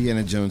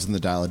Indiana Jones and the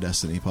Dial of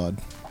Destiny pod.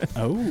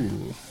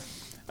 Oh.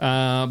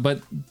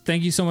 But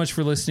thank you so much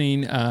for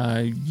listening.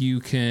 You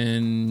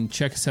can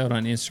check us out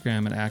on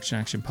Instagram at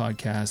Action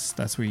Podcast.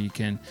 That's where you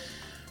can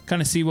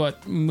kind of see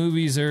what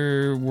movies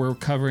we're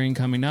covering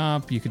coming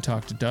up. You can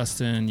talk to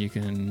Dustin. You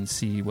can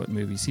see what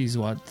movies he's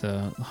watched,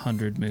 the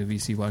 100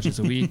 movies he watches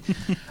a week.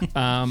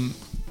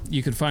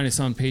 You can find us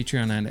on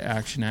Patreon and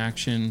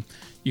Action.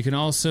 You can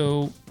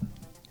also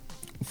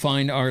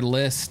find our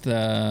list,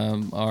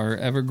 our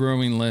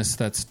ever-growing list.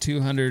 That's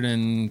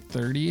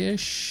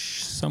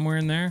 230-ish, somewhere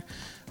in there.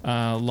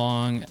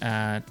 Long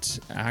at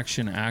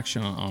Action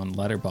on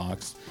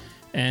Letterboxd.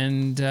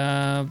 And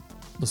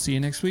we'll see you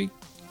next week.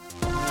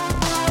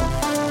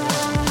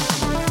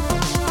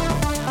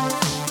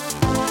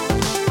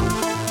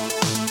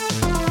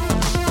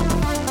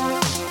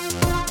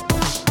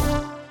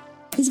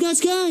 He's got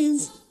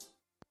scallions.